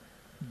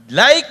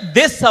like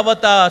this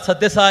avatar,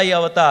 Sathya Sai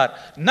avatar,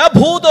 na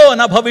bhuto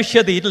na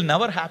bhavishyati, it will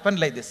never happen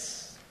like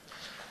this.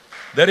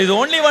 There is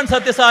only one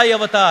Sathya Sai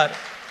avatar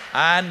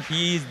and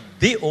he is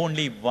the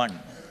only one.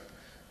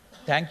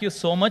 Thank you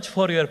so much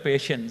for your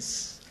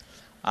patience.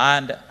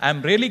 And I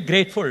am really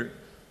grateful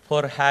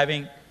for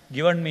having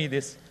given me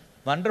this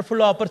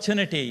wonderful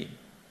opportunity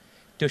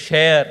to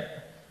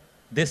share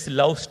this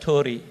love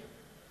story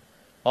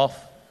of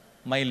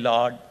my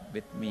Lord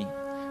with me.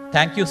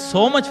 Thank you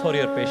so much for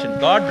your patience.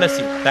 God bless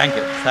you. Thank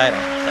you. Sai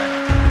Ram. Sai Ram.